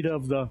seat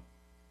of the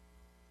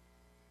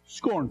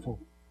scornful.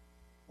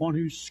 One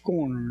who's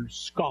scorning or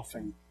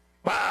scoffing.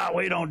 Wow,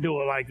 we don't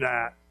do it like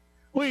that.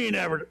 We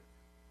never.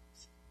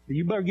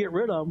 You better get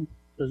rid of them,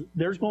 because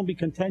there's going to be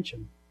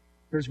contention.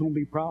 There's going to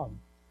be problems.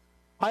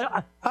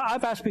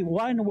 I've asked people,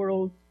 why in the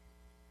world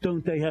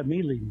don't they have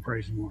me leading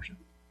praise and worship?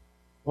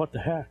 What the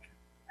heck?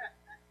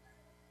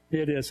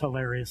 It is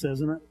hilarious,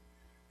 isn't it?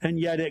 And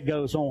yet it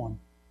goes on.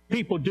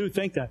 People do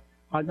think that.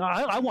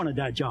 I wanted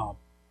that job.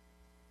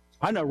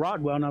 I know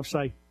Rod well enough to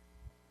say,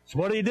 so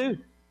what do you do?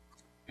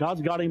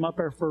 God's got him up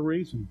there for a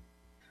reason.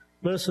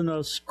 Listen,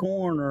 a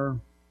scorner,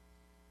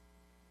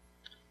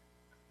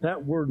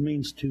 that word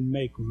means to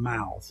make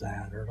mouths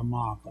at or to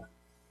mock at.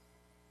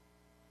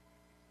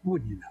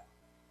 Wouldn't you know?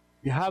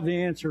 You have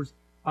the answers.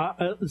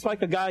 It's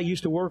like a guy I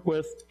used to work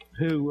with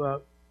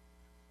who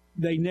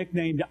they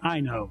nicknamed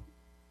I Know.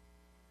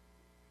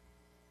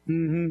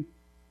 And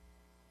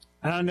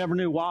I never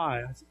knew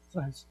why.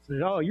 I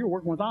said, oh, you're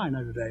working with I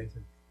Know today. I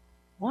said,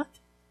 what?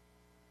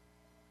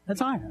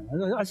 That's I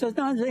Know. I said,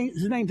 no,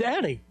 his name's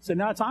Eddie. I said,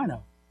 no, it's I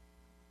Know.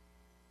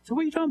 So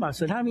what are you talking about? I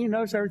said, haven't you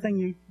noticed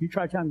everything you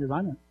try to tell me?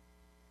 I know.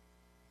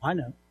 I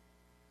know.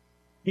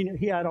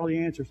 He had all the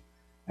answers.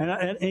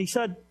 And he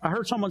said, I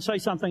heard someone say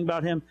something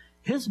about him.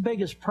 His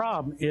biggest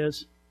problem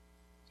is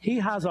he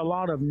has a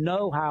lot of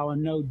know-how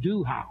and no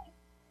do-how.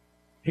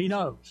 He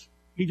knows.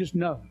 He just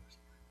knows.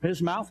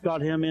 His mouth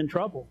got him in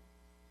trouble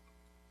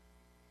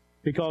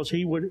because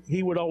he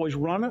would always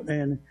run it,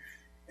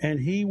 and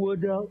he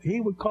would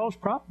cause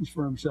problems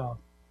for himself.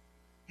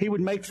 He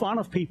would make fun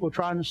of people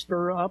trying to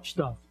stir up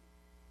stuff.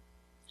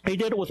 He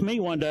did it with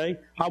me one day.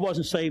 I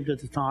wasn't saved at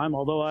the time,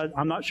 although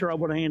I'm not sure I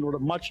would have handled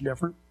it much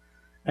different.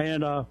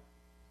 And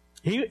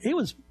he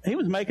was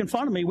making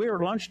fun of me. We were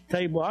at lunch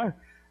table. There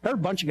were a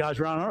bunch of guys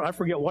around. I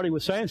forget what he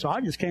was saying, so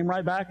I just came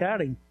right back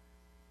at him.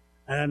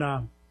 And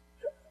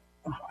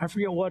I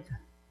forget what.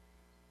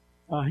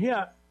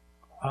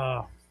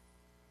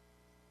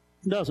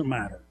 Doesn't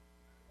matter.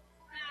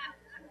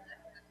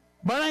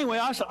 But anyway,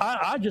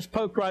 I just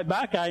poked right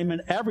back at him,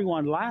 and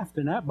everyone laughed,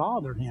 and that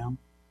bothered him.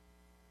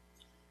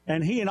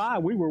 And he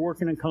and we were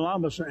working in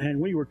Columbus, and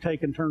we were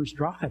taking turns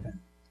driving.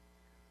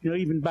 You know,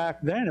 even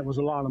back then, it was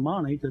a lot of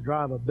money to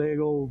drive a big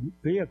old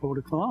vehicle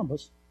to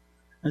Columbus.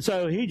 And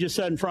so he just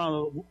said in front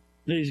of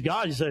these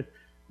guys, he said,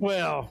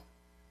 well,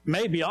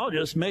 maybe I'll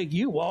just make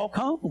you walk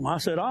home. I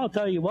said, I'll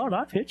tell you what,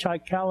 I've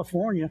hitchhiked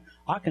California.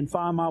 I can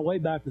find my way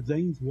back to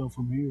Zanesville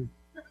from here.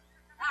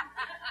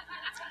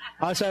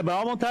 I said, but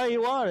I'm going to tell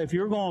you what, if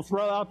you're going to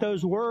throw out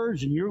those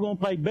words and you're going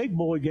to play big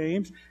boy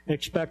games,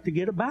 expect to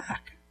get it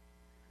back.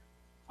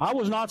 I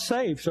was not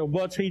saved, so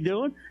what's he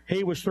doing?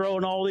 He was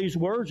throwing all these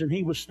words and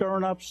he was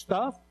stirring up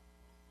stuff.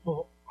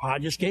 Well, I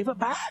just gave it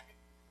back.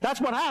 That's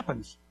what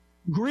happens.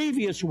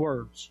 Grievous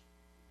words.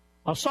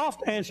 A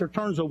soft answer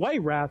turns away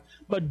wrath,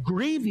 but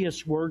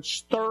grievous words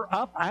stir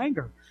up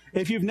anger.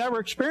 If you've never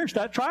experienced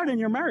that, try it in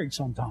your marriage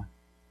sometime.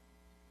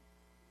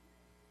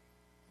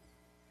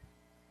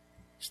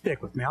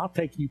 Stick with me. I'll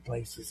take you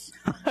places.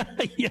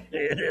 Yeah,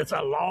 it's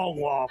a long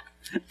walk.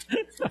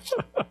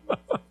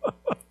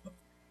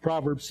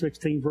 Proverbs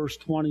 16, verse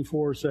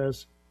 24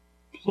 says,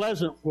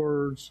 pleasant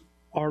words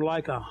are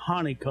like a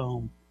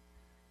honeycomb,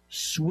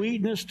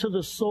 sweetness to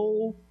the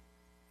soul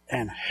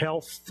and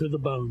health to the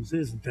bones.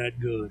 Isn't that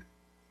good?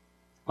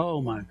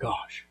 Oh, my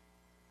gosh.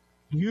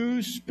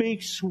 You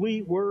speak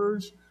sweet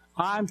words,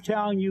 I'm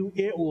telling you,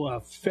 it will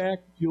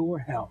affect your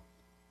health.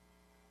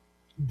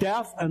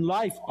 Death and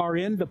life are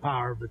in the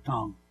power of the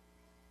tongue.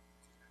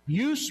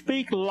 You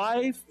speak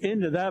life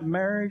into that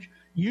marriage,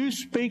 you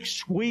speak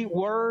sweet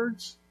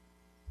words,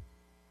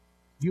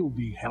 you'll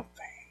be healthy.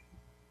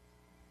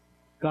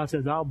 God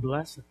says, I'll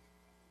bless it.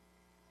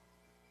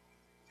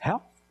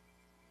 Health.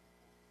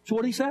 That's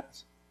what he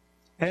says.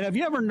 And have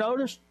you ever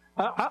noticed,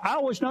 I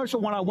always noticed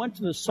it when I went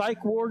to the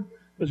psych ward,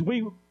 because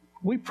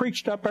we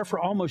preached up there for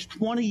almost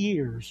 20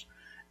 years.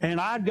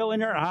 And I'd go in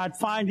there and I'd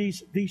find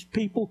these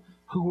people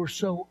who were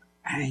so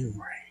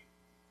angry.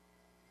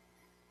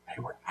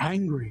 They were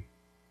angry.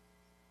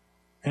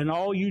 And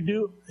all you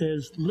do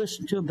is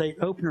listen to them. They'd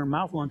open their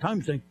mouth one time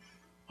and think,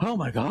 oh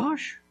my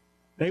gosh.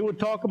 They would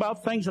talk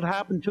about things that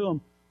happened to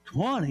them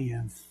 20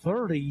 and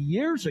 30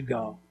 years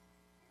ago.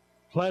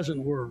 Pleasant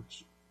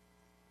words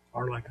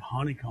are like a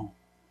honeycomb.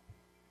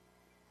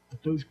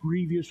 But those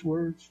grievous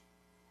words,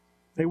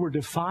 they were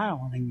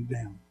defiling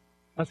them.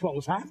 That's what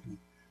was happening.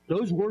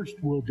 Those words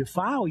will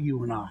defile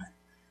you and I.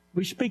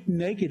 We speak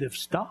negative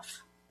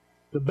stuff.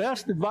 The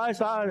best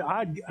advice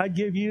I'd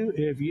give you,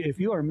 if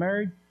you are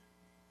married,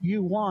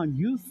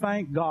 you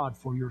thank God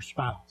for your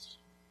spouse.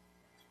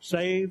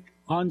 Saved,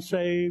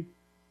 unsaved,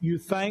 you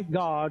thank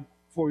God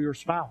for your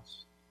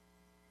spouse.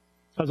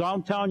 Because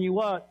I'm telling you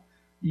what,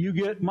 you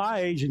get my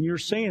age and you're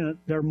seeing it,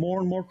 they're more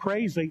and more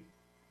crazy.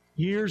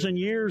 years and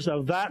years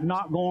of that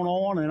not going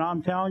on, and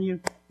I'm telling you,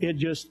 it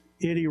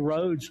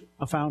erodes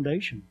a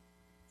foundation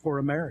for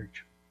a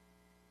marriage.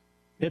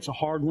 It's a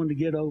hard one to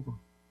get over.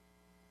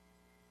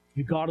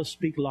 You got to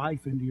speak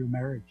life into your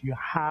marriage. You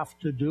have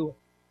to do it.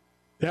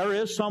 There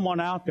is someone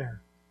out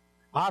there.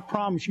 I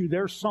promise you,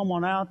 there's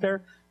someone out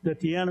there that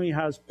the enemy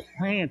has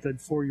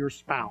planted for your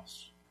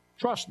spouse.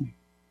 Trust me.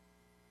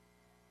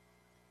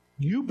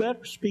 You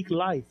better speak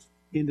life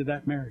into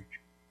that marriage.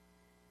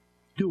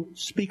 Do it.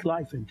 Speak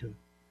life into it.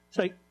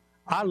 Say,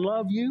 I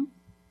love you.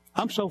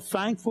 I'm so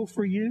thankful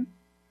for you.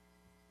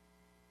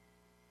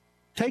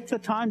 Take the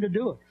time to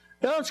do it.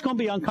 Now, it's going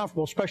to be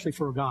uncomfortable, especially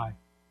for a guy.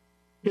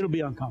 It'll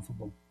be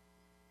uncomfortable.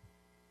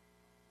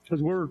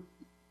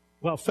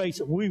 Because face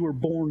it, we were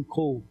born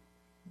cool.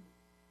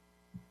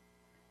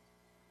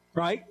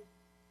 Right?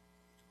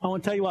 I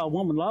want to tell you why a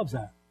woman loves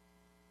that.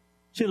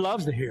 She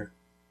loves to hear it.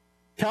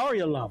 Tell her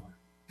you love her.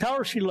 Tell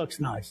her she looks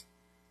nice.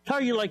 Tell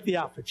her you like the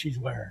outfit she's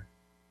wearing.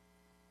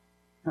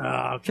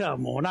 Oh,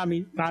 come on. I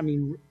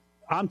mean,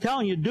 I'm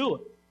telling you, do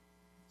it.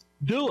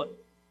 Do it.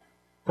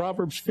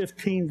 Proverbs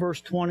 15,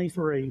 verse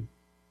 23.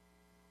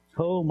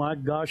 Oh, my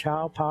gosh,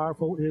 how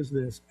powerful is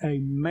this? A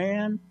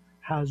man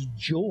has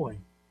joy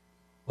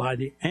by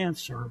the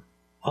answer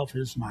of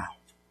his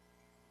mouth.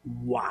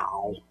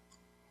 Wow.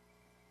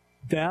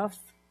 Death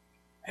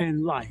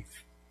and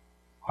life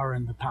are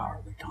in the power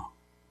of the tongue.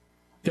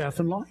 Death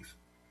and life.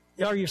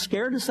 Are you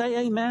scared to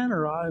say amen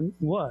or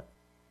what?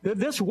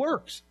 This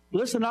works.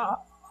 Listen,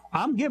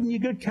 I'm giving you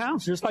good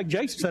counsel. Just like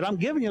Jason said, I'm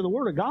giving you the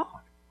Word of God.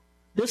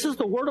 This is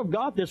the Word of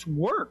God. This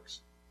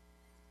works.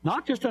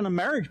 Not just in a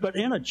marriage, but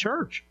in a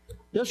church.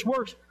 This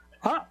works.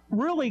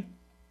 Really,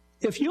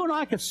 if you and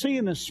I could see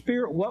in the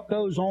Spirit what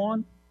goes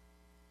on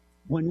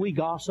when we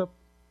gossip,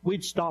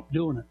 we'd stop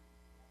doing it.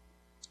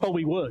 Oh,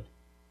 we would.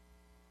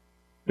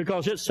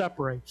 Because it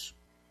separates.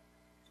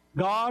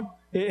 God,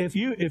 if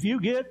you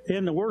get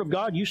in the Word of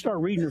God, you start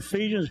reading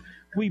Ephesians,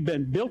 we've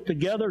been built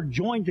together,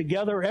 joined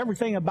together.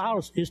 Everything about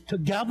us is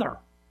together.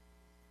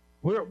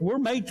 We're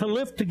made to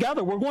live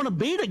together. We're going to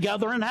be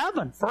together in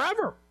heaven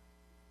forever.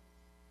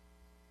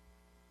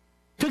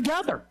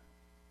 Together.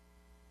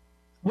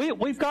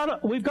 We've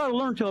got to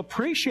learn to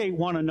appreciate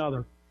one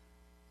another.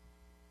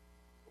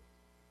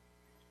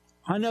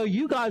 I know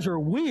you guys are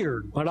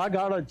weird, but I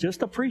got to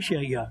just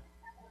appreciate you.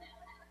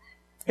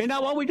 You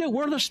know what we do?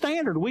 We're the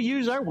standard. We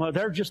use everyone.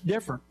 They're just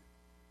different.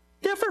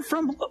 Different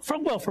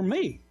from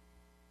me.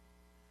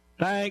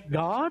 Thank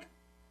God.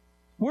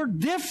 We're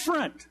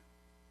different.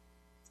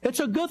 It's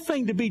a good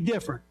thing to be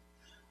different.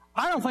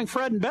 I don't think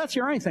Fred and Betsy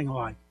are anything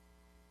alike.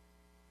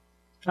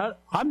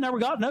 I've never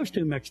gotten those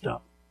two mixed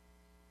up.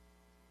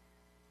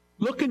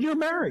 Look at your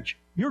marriage.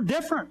 You're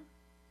different.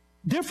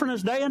 Different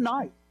as day and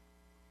night.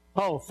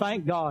 Oh,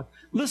 thank God.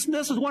 Listen,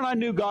 this is when I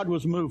knew God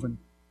was moving.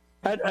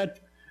 At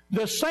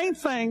the same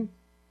thing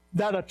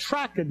that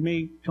attracted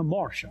me to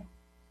Marcia,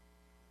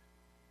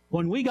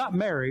 when we got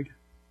married,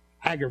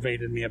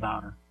 aggravated me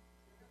about her.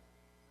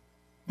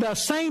 The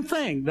same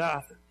thing.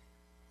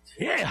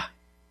 Yeah.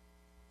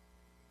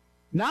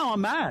 Now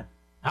I'm mad.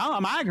 Now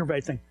I'm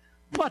aggravated.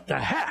 What the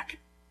heck?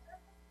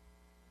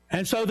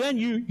 And so then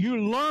you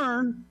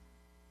learn,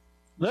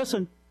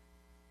 listen,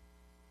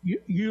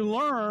 you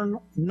learn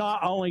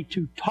not only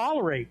to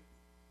tolerate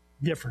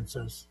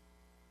differences,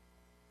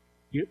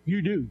 you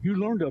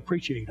learn to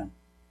appreciate them.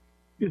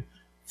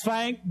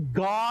 Thank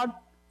God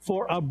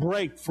for a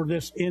break for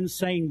this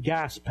insane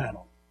gas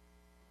pedal.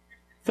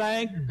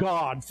 Thank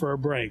God for a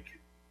break.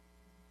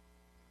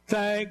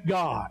 Thank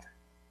God.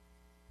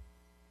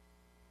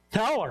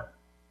 Tell her.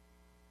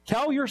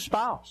 Tell your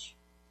spouse,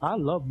 I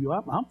love you.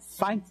 I'm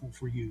thankful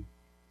for you.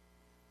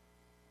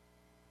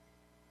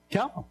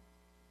 Tell them.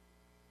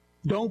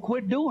 Don't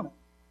quit doing it.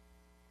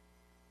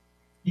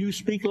 You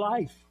speak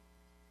life.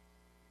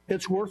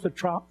 It's worth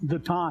the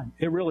time.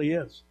 It really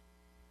is.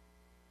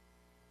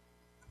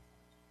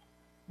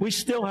 We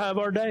still have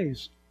our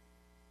days.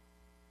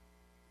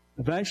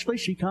 Eventually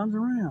she comes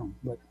around,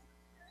 but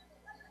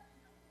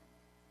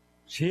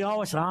she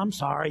always said, I'm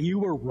sorry, you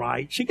were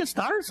right. She gets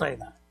tired of saying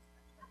that.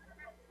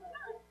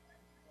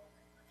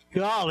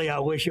 Golly, I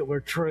wish it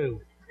were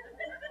true.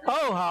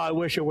 Oh, how I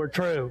wish it were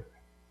true.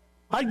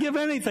 I'd give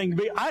anything to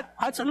be.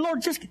 I'd say,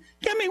 Lord, just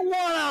give me 1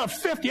 out of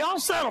 50. I'll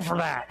settle for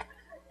that.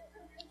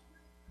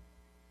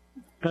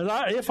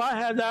 Because if I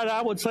had that,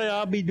 I would say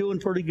I'd be doing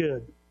pretty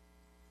good.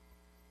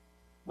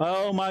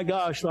 Oh, my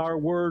gosh, our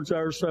words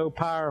are so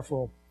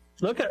powerful.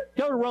 Go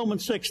to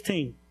Romans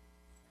 16.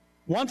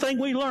 One thing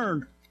we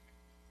learned,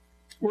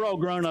 we're all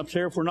grown-ups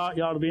here. If we're not,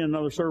 you ought to be in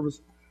another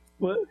service.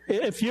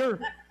 If you've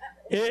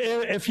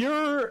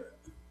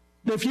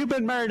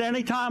been married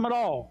any time at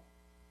all,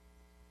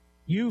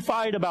 you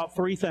fight about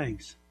 3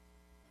 things: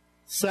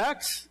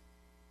 sex,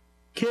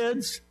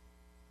 kids,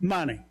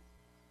 money.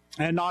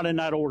 And not in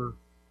that order.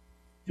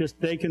 Just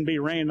they can be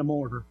random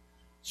order.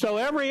 So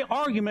every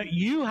argument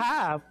you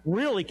have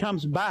really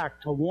comes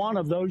back to one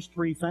of those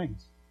 3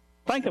 things.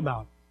 Think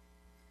about it.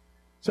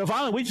 So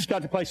finally we just got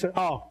to the place that,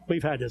 oh,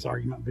 we've had this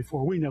argument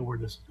before. We know where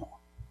this is going.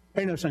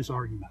 Ain't no sense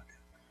arguing about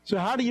that. So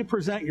how do you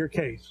present your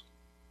case?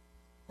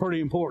 Pretty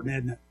important,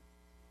 isn't it?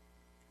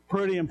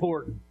 Pretty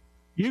important.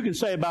 You can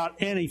say about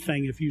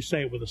anything if you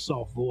say it with a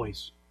soft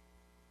voice.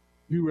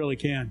 You really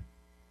can.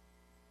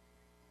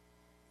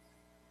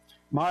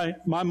 My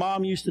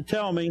mom used to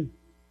tell me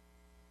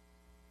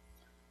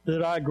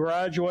that I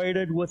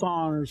graduated with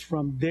honors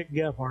from Dick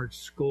Gephardt's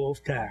School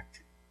of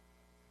Tact.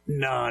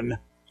 None.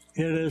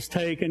 It has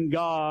taken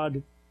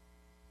God,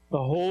 the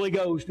Holy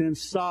Ghost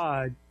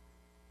inside,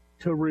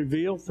 to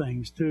reveal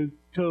things, to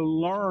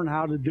learn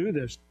how to do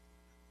this.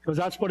 Because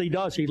that's what He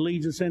does. He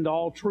leads us into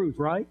all truth,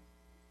 right?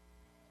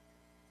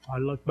 I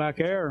look back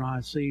there and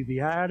I see the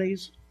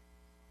Addies,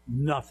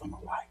 nothing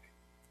alike.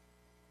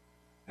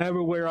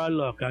 Everywhere I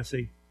look, I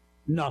see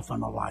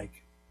nothing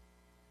alike.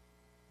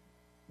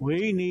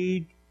 We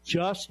need,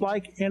 just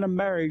like in a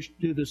marriage,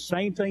 to do the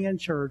same thing in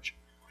church.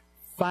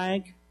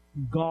 Thank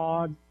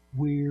God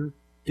we're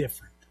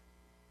different.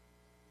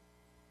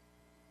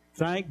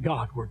 Thank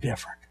God we're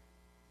different.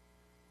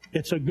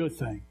 It's a good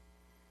thing.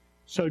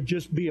 So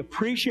just be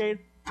appreciative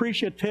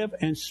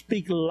and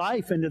speak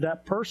life into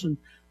that person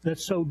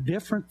that's so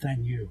different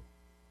than you.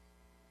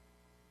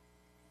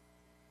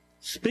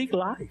 Speak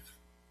life.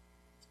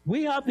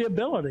 We have the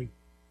ability.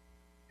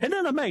 Isn't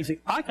it amazing?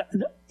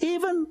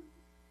 Even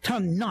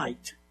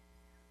tonight,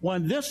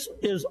 when this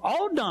is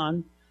all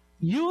done,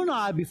 you and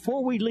I,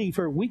 before we leave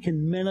here, we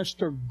can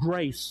minister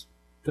grace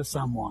to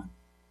someone.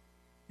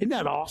 Isn't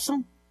that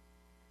awesome?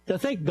 To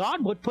think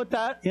God would put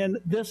that in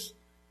this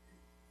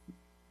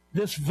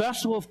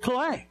vessel of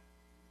clay,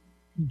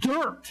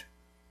 dirt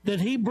that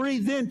He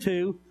breathed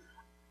into.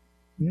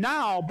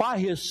 Now, by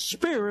His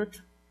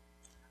Spirit,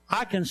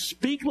 I can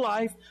speak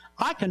life.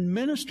 I can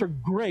minister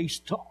grace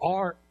to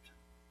art.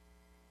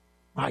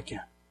 I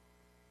can.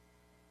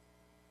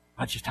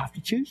 I just have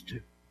to choose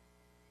to.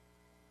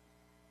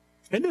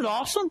 Isn't it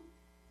awesome?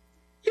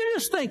 You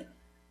just think,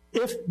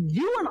 if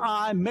you and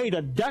I made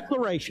a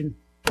declaration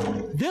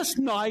this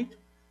night,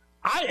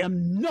 I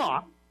am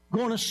not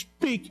going to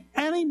speak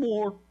any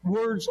more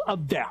words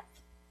of death.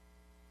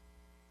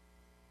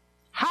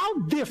 How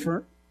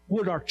different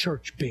would our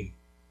church be?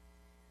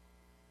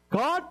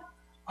 God,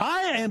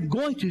 I am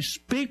going to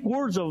speak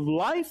words of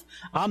life.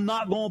 I'm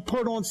not going to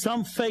put on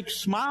some fake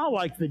smile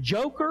like the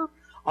Joker.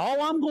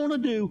 All I'm going to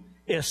do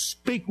is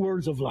speak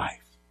words of life.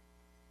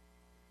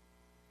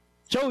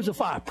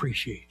 Joseph, I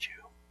appreciate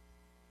you.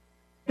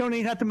 You don't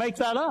even have to make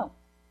that up.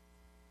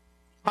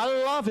 I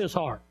love his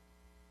heart.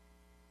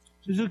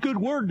 It's a good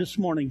word this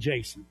morning,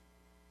 Jason.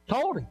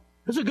 Told him.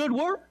 It's a good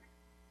word.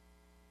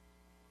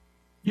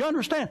 You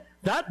understand?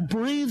 That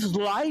breathes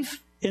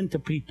life into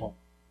people.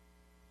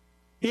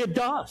 It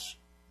does.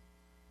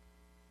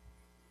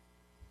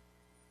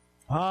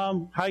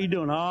 How you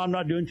doing? Oh, I'm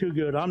not doing too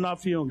good. I'm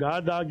not feeling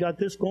good. I got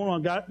this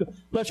going on.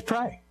 Let's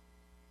pray.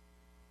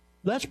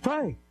 Let's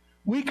pray.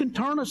 We can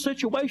turn a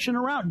situation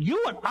around.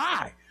 You and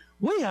I,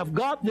 we have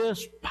got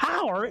this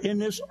power in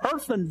this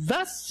earthen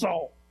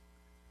vessel.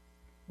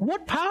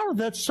 What power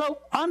that's so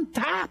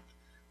untapped?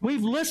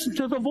 We've listened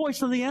to the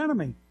voice of the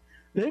enemy.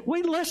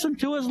 We listen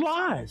to his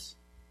lies.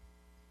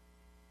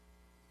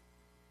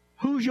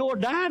 Who's your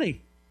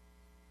daddy?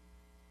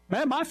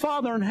 Man, my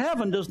Father in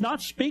heaven does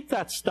not speak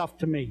that stuff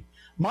to me.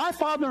 My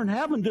Father in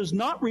heaven does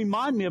not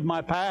remind me of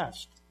my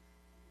past.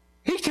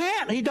 He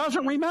can't. He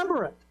doesn't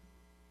remember it.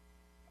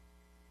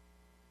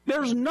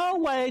 There's no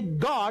way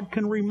God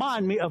can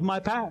remind me of my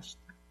past.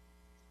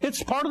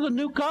 It's part of the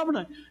new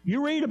covenant.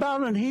 You read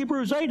about it in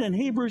Hebrews 8 and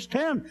Hebrews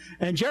 10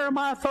 and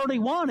Jeremiah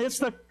 31. It's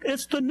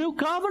the new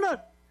covenant.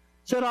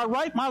 It said, I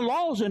write my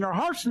laws in their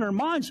hearts and their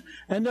minds,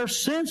 and their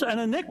sins and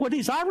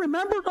iniquities I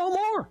remember no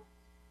more.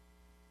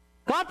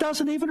 God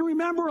doesn't even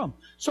remember them.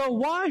 So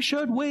why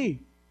should we?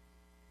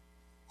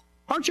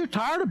 Aren't you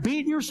tired of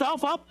beating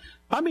yourself up?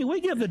 I mean,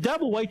 we give the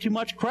devil way too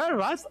much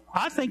credit.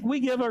 I think we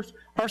give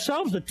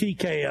ourselves the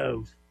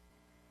TKOs.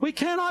 We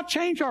cannot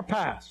change our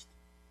past.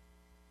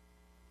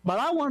 But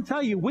I want to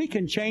tell you, we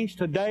can change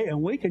today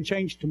and we can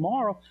change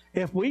tomorrow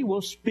if we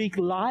will speak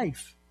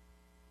life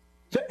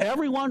to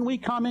everyone we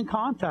come in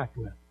contact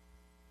with.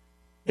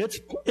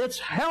 It's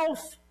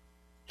health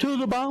to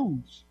the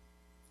bones.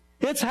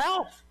 It's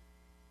health.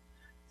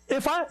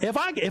 If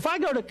I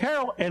go to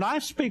Carol and I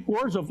speak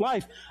words of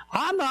life,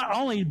 I'm not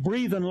only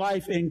breathing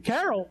life in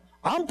Carol,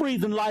 I'm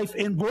breathing life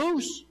in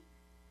Bruce.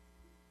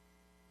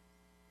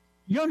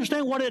 You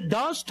understand what it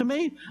does to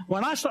me?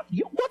 What's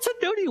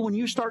it do to you when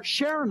you start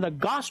sharing the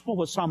gospel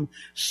with someone,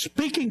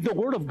 speaking the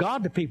word of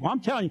God to people? I'm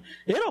telling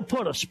you, it'll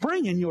put a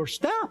spring in your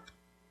step.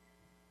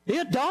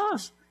 It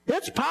does.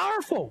 It's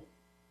powerful.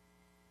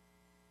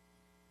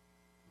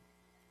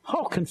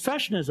 Oh,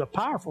 confession is a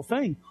powerful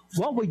thing.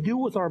 What we do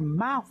with our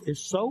mouth is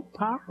so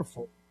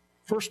powerful.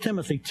 1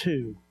 Timothy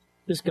 2.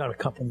 This got a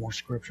couple more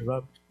scriptures.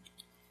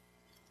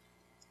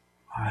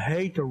 I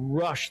hate to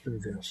rush through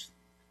this,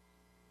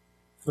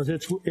 but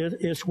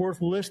it's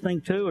worth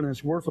listening to and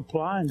it's worth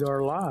applying to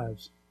our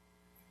lives.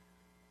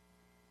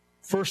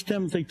 1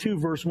 Timothy 2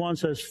 verse 1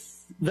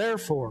 says,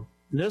 Therefore,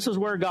 this is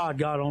where God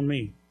got on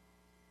me.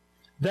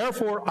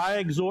 Therefore, I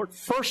exhort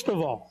first of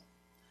all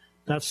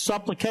that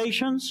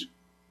supplications,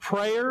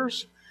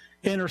 prayers,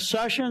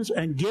 intercessions,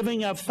 and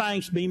giving of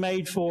thanks be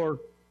made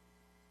for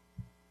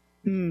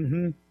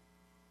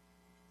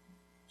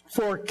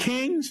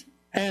kings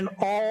and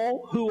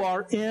all who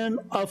are in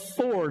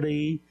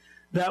authority,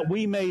 that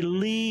we may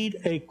lead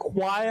a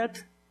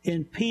quiet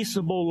and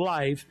peaceable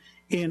life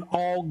in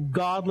all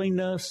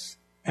godliness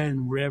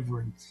and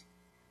reverence.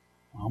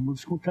 I'm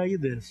just going to tell you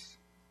this.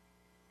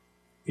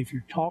 If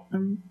you're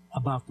talking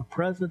about the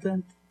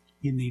president,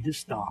 you need to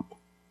stop.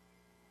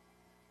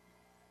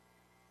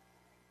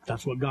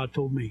 That's what God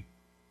told me.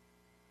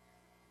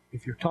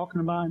 If you're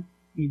talking about him,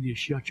 you need to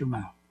shut your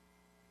mouth.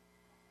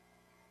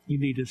 You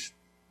need to.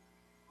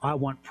 I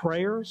want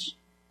prayers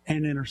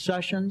and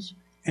intercessions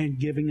and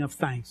giving of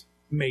thanks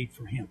made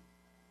for him,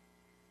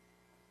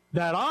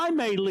 that I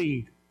may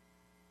lead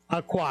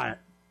a quiet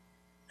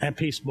and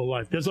peaceable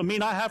life. Does it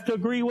mean I have to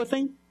agree with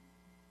him?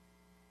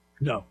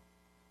 No.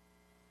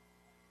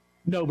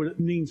 No, but it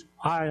means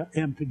I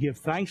am to give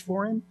thanks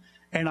for him,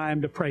 and I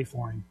am to pray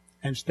for him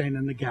and stand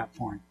in the gap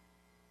for him.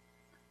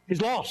 He's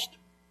lost.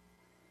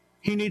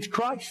 He needs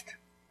Christ.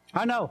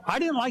 I know. I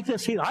didn't like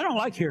this either. I don't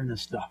like hearing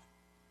this stuff.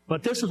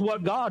 But this is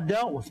what God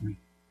dealt with me.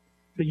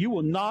 That you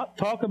will not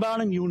talk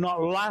about him. You will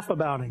not laugh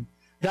about him.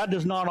 That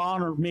does not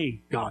honor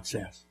me, God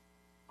says.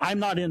 I'm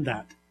not in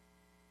that.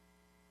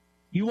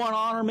 You want to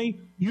honor me?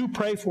 You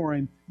pray for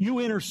him. You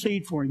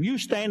intercede for him. You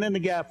stand in the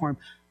gap for him.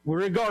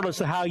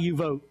 Regardless of how you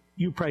vote,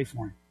 you pray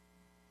for him.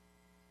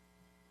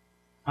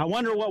 I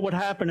wonder what would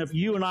happen if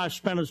you and I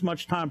spent as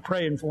much time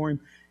praying for him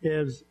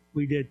as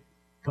we did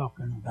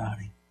talking about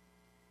him.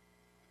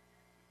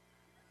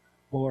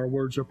 Oh, our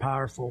words are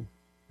powerful.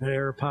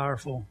 They're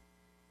powerful.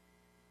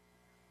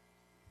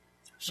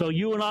 So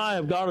you and I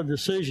have got a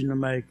decision to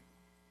make.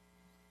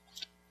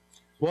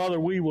 Whether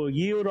we will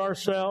yield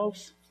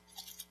ourselves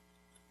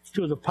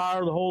to the power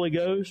of the Holy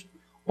Ghost,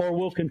 or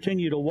we'll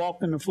continue to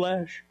walk in the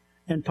flesh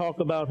and talk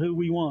about who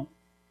we want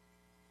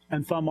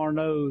and thumb our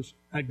nose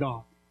at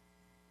God.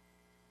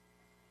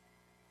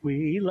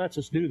 He lets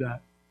us do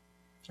that.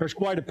 There's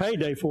quite a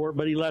payday for it,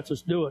 but he lets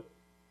us do it.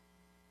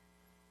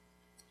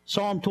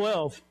 Psalm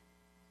 12,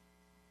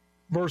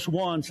 verse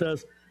 1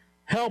 says,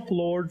 "Help,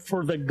 Lord,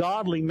 for the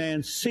godly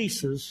man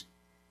ceases,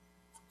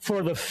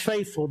 for the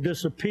faithful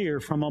disappear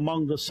from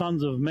among the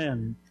sons of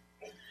men.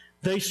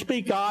 They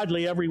speak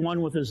idly, every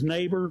one with his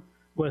neighbor,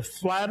 with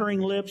flattering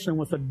lips and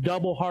with a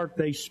double heart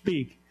they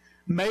speak.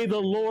 May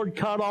the Lord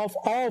cut off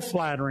all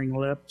flattering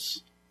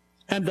lips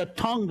and the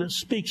tongue that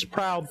speaks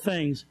proud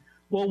things."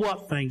 Well,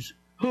 what things?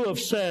 Who have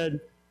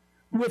said,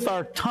 "With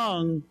our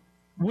tongue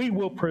we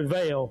will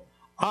prevail.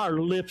 Our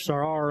lips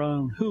are our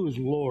own. Who is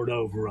Lord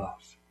over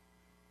us?"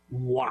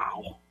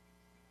 Wow.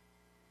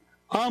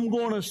 I'm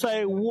going to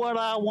say what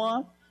I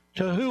want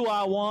to who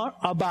I want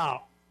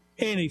about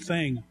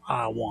anything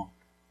I want.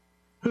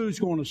 Who's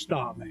going to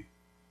stop me?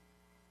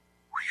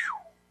 Whew.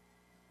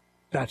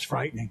 That's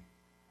frightening.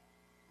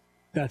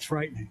 That's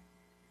frightening.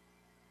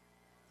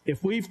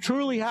 If we've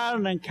truly had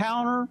an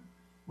encounter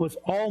with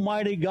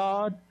Almighty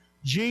God,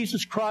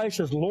 Jesus Christ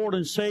as Lord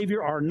and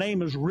Savior, our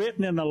name is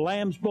written in the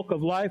Lamb's Book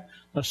of Life,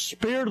 the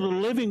Spirit of the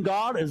living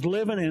God is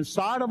living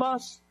inside of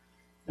us,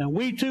 and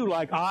we too,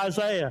 like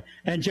Isaiah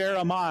and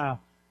Jeremiah,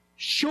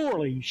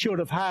 surely should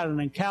have had an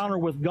encounter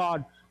with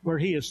God where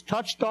he has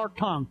touched our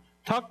tongue,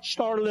 touched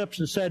our lips,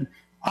 and said,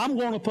 "I'm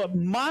going to put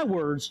my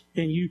words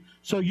in you,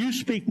 so you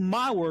speak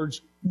my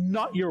words,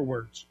 not your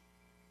words."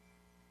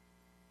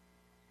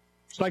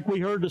 It's like we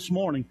heard this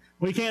morning.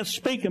 We can't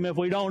speak them if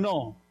we don't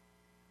know them.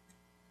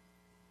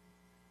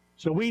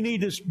 So we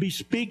need to be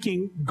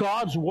speaking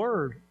God's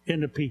word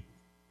into people.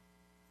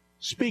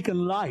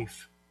 Speaking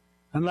life.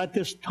 And let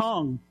this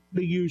tongue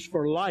be used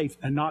for life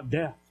and not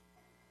death.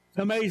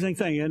 Amazing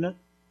thing, isn't it?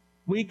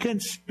 We can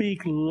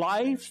speak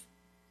life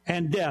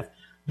and death.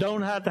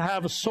 Don't have to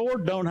have a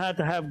sword. Don't have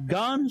to have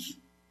guns.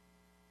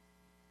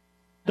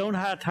 Don't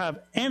have to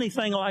have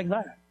anything like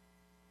that.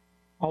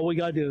 All we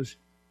got to do is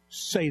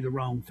say the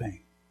wrong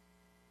thing.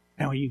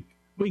 And we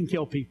can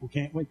kill people,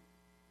 can't we?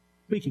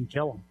 We can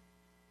kill them.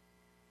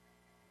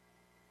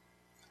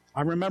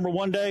 I remember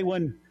one day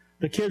when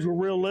the kids were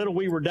real little,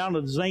 we were down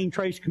to the Zane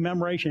Trace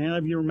commemoration. Any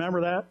of you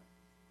remember that?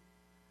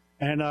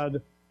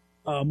 And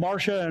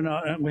Marcia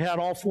and we had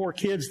all four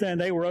kids then.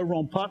 They were over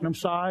on Putnam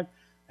side,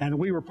 and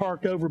we were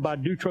parked over by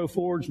Dutro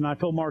Forge. And I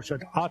told Marcia,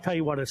 "I'll tell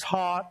you what, it's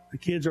hot. The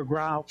kids are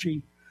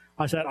grouchy."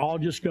 I said, "I'll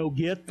just go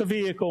get the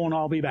vehicle and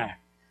I'll be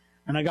back."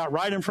 And I got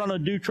right in front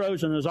of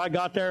Dutro's, and as I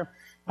got there,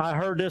 I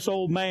heard this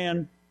old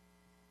man,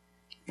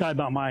 guy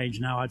about my age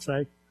now, I'd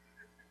say.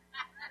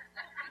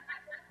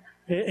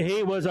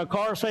 He was a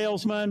car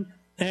salesman,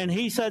 and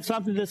he said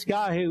something to this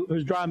guy who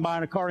was driving by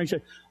in a car, and he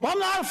said, "Well, I'm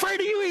not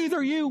afraid of you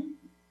either, you."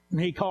 And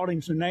he called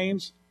him some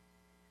names,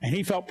 and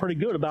he felt pretty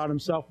good about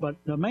himself,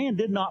 but the man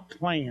did not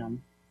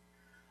plan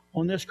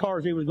on this car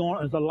as he was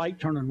going, as the light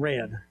turning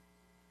red.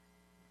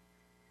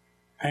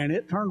 And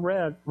it turned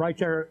red right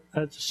there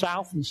at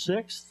South and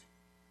 6th.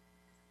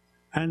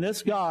 And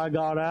this guy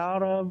got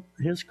out of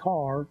his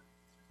car.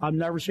 I've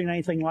never seen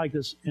anything like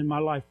this in my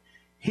life.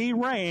 He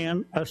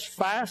ran as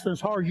fast and as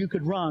hard as you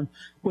could run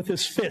with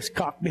his fist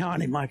cocked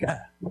behind him like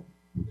that.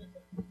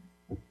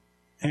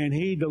 And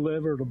he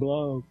delivered a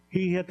blow.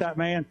 He hit that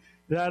man.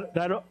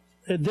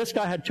 This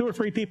guy had 2 or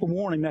 3 people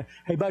warning that,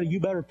 hey, buddy, you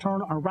better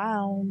turn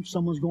around.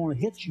 Someone's going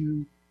to hit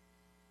you.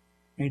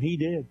 And he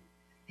did.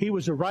 He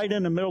was right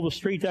in the middle of the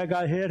street. That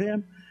guy hit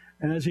him.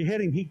 And as he hit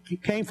him, he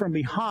came from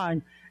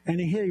behind, and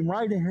he hit him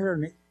right in here,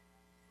 and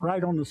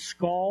right on the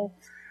skull.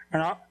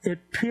 And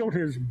it peeled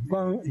his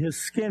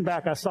skin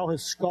back. I saw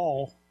his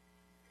skull.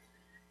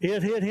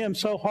 It hit him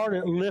so hard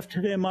it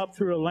lifted him up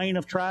through a lane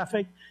of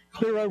traffic,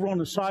 clear over on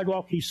the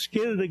sidewalk. He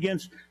skidded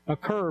against a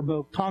curb.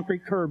 The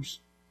concrete curbs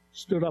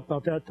stood up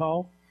about that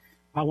tall.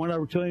 I went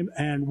over to him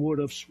and would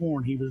have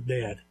sworn he was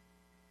dead.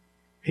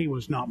 He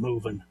was not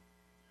moving.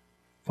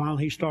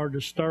 Finally, he started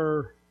to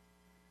stir.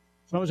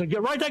 Someone said,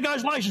 write that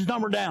guy's license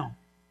number down.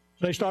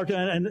 So they started,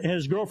 and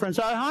his girlfriend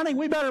said, honey,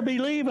 we better be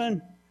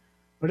leaving.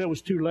 But it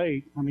was too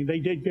late. I mean, they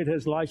did get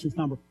his license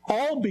number.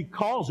 All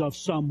because of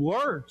some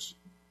words.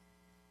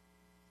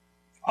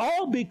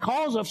 All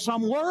because of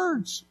some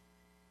words.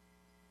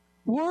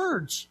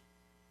 Words.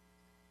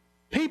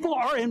 People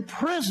are in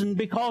prison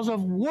because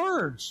of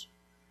words.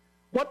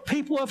 What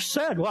people have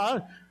said.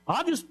 Well,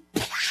 I just...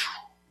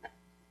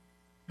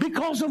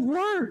 because of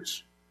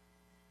words.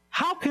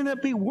 How can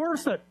it be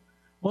worth it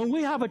when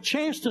we have a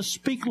chance to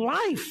speak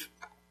life?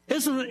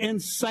 Isn't it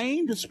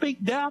insane to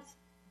speak death?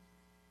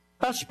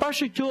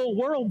 Especially to a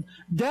world,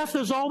 death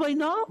is all they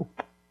know.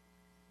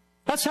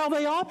 That's how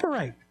they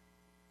operate.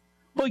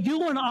 But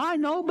you and I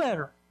know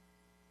better.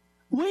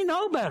 We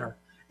know better.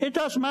 It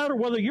doesn't matter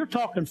whether you're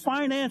talking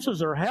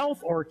finances or health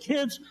or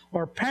kids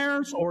or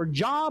parents or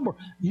job or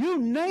you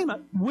name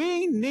it.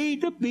 We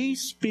need to be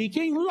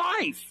speaking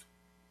life.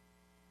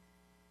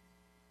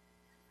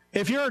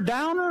 If you're a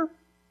downer,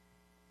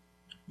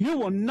 you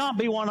will not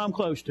be one I'm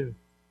close to.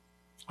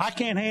 I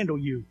can't handle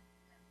you.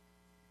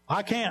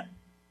 I can't.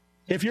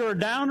 If you're a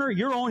downer,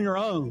 you're on your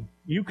own.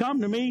 You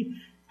come to me,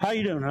 how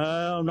you doing?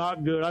 Oh,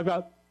 not good.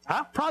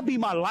 I'll probably be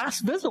my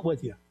last visit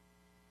with you.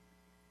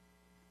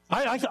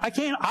 I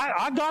can't, I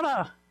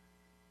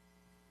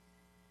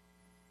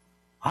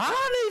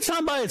need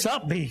somebody that's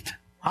upbeat.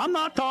 I'm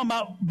not talking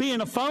about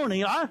being a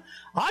phony. I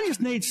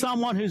just need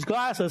someone whose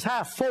glass is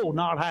half full,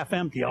 not half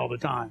empty all the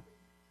time.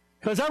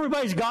 Because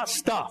everybody's got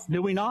stuff,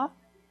 do we not?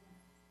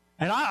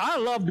 And I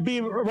love to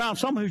be around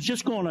someone who's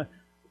just going to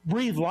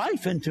breathe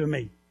life into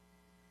me.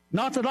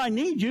 Not that I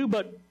need you,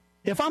 but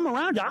if I'm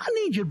around you, I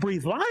need you to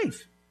breathe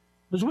life.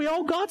 Because we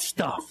all got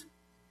stuff.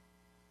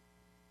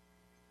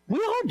 We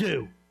all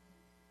do.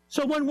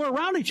 So when we're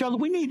around each other,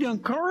 we need to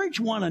encourage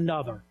one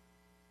another.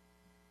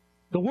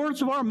 The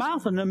words of our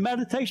mouth and the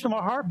meditation of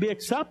our heart be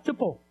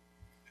acceptable.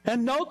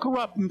 And no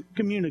corrupt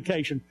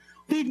communication.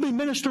 We need to be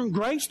ministering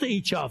grace to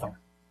each other.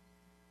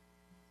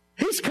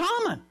 He's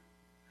coming.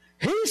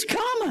 He's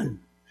coming.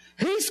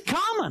 He's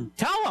coming.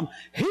 Tell him,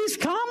 he's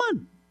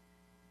coming.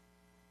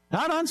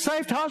 Not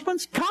unsaved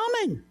husbands,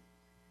 coming.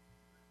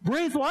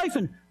 Breathe life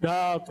and,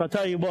 I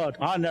tell you what,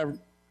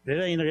 it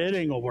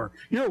ain't gonna work.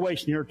 You're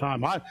wasting your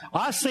time.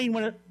 I seen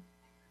when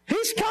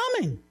he's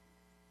coming.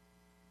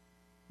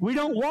 We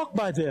don't walk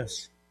by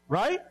this,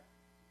 right?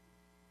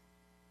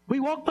 We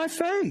walk by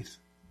faith.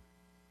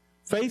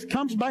 Faith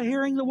comes by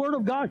hearing the Word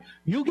of God.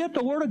 You get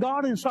the Word of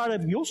God inside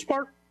of you,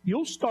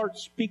 you'll start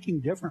speaking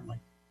differently.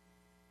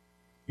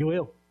 You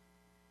will.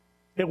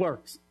 It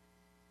works.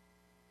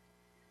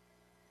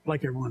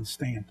 Like everyone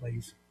stand,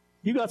 please.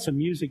 You got some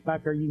music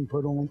back there you can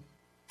put on.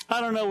 I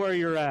don't know where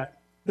you're at.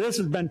 This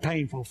has been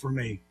painful for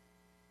me.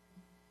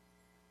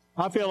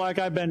 I feel like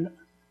I've been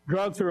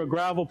drugged through a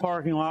gravel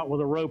parking lot with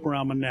a rope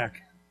around my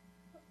neck.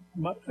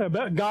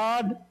 But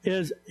God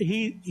is,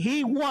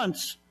 He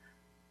wants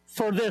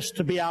for this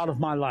to be out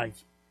of my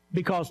life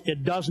because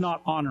it does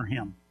not honor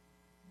Him.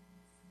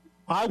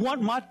 I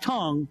want my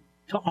tongue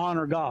to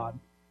honor God.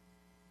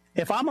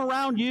 If I'm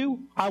around you,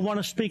 I want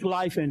to speak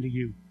life into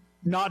you,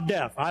 not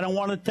death. I don't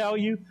want to tell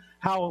you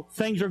how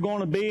things are going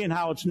to be and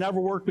how it's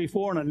never worked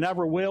before and it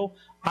never will.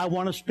 I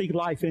want to speak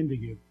life into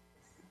you.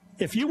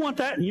 If you want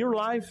that in your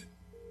life,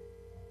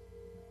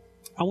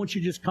 I want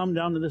you to just come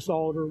down to this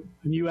altar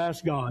and you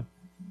ask God,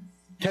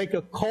 take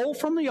a coal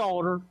from the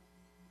altar,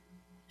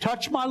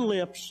 touch my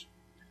lips,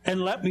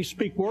 and let me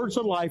speak words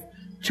of life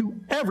to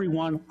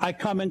everyone I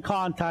come in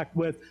contact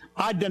with.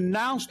 I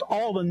denounced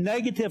all the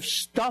negative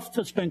stuff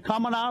that's been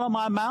coming out of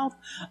my mouth.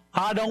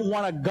 I don't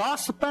want to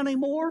gossip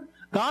anymore.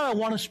 God, I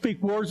want to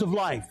speak words of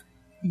life.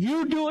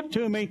 You do it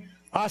to me.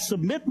 I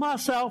submit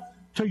myself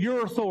to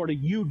your authority.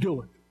 You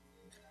do it.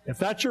 If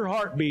that's your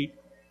heartbeat,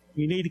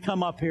 you need to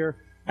come up here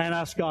and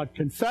ask God.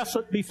 Confess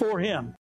it before Him.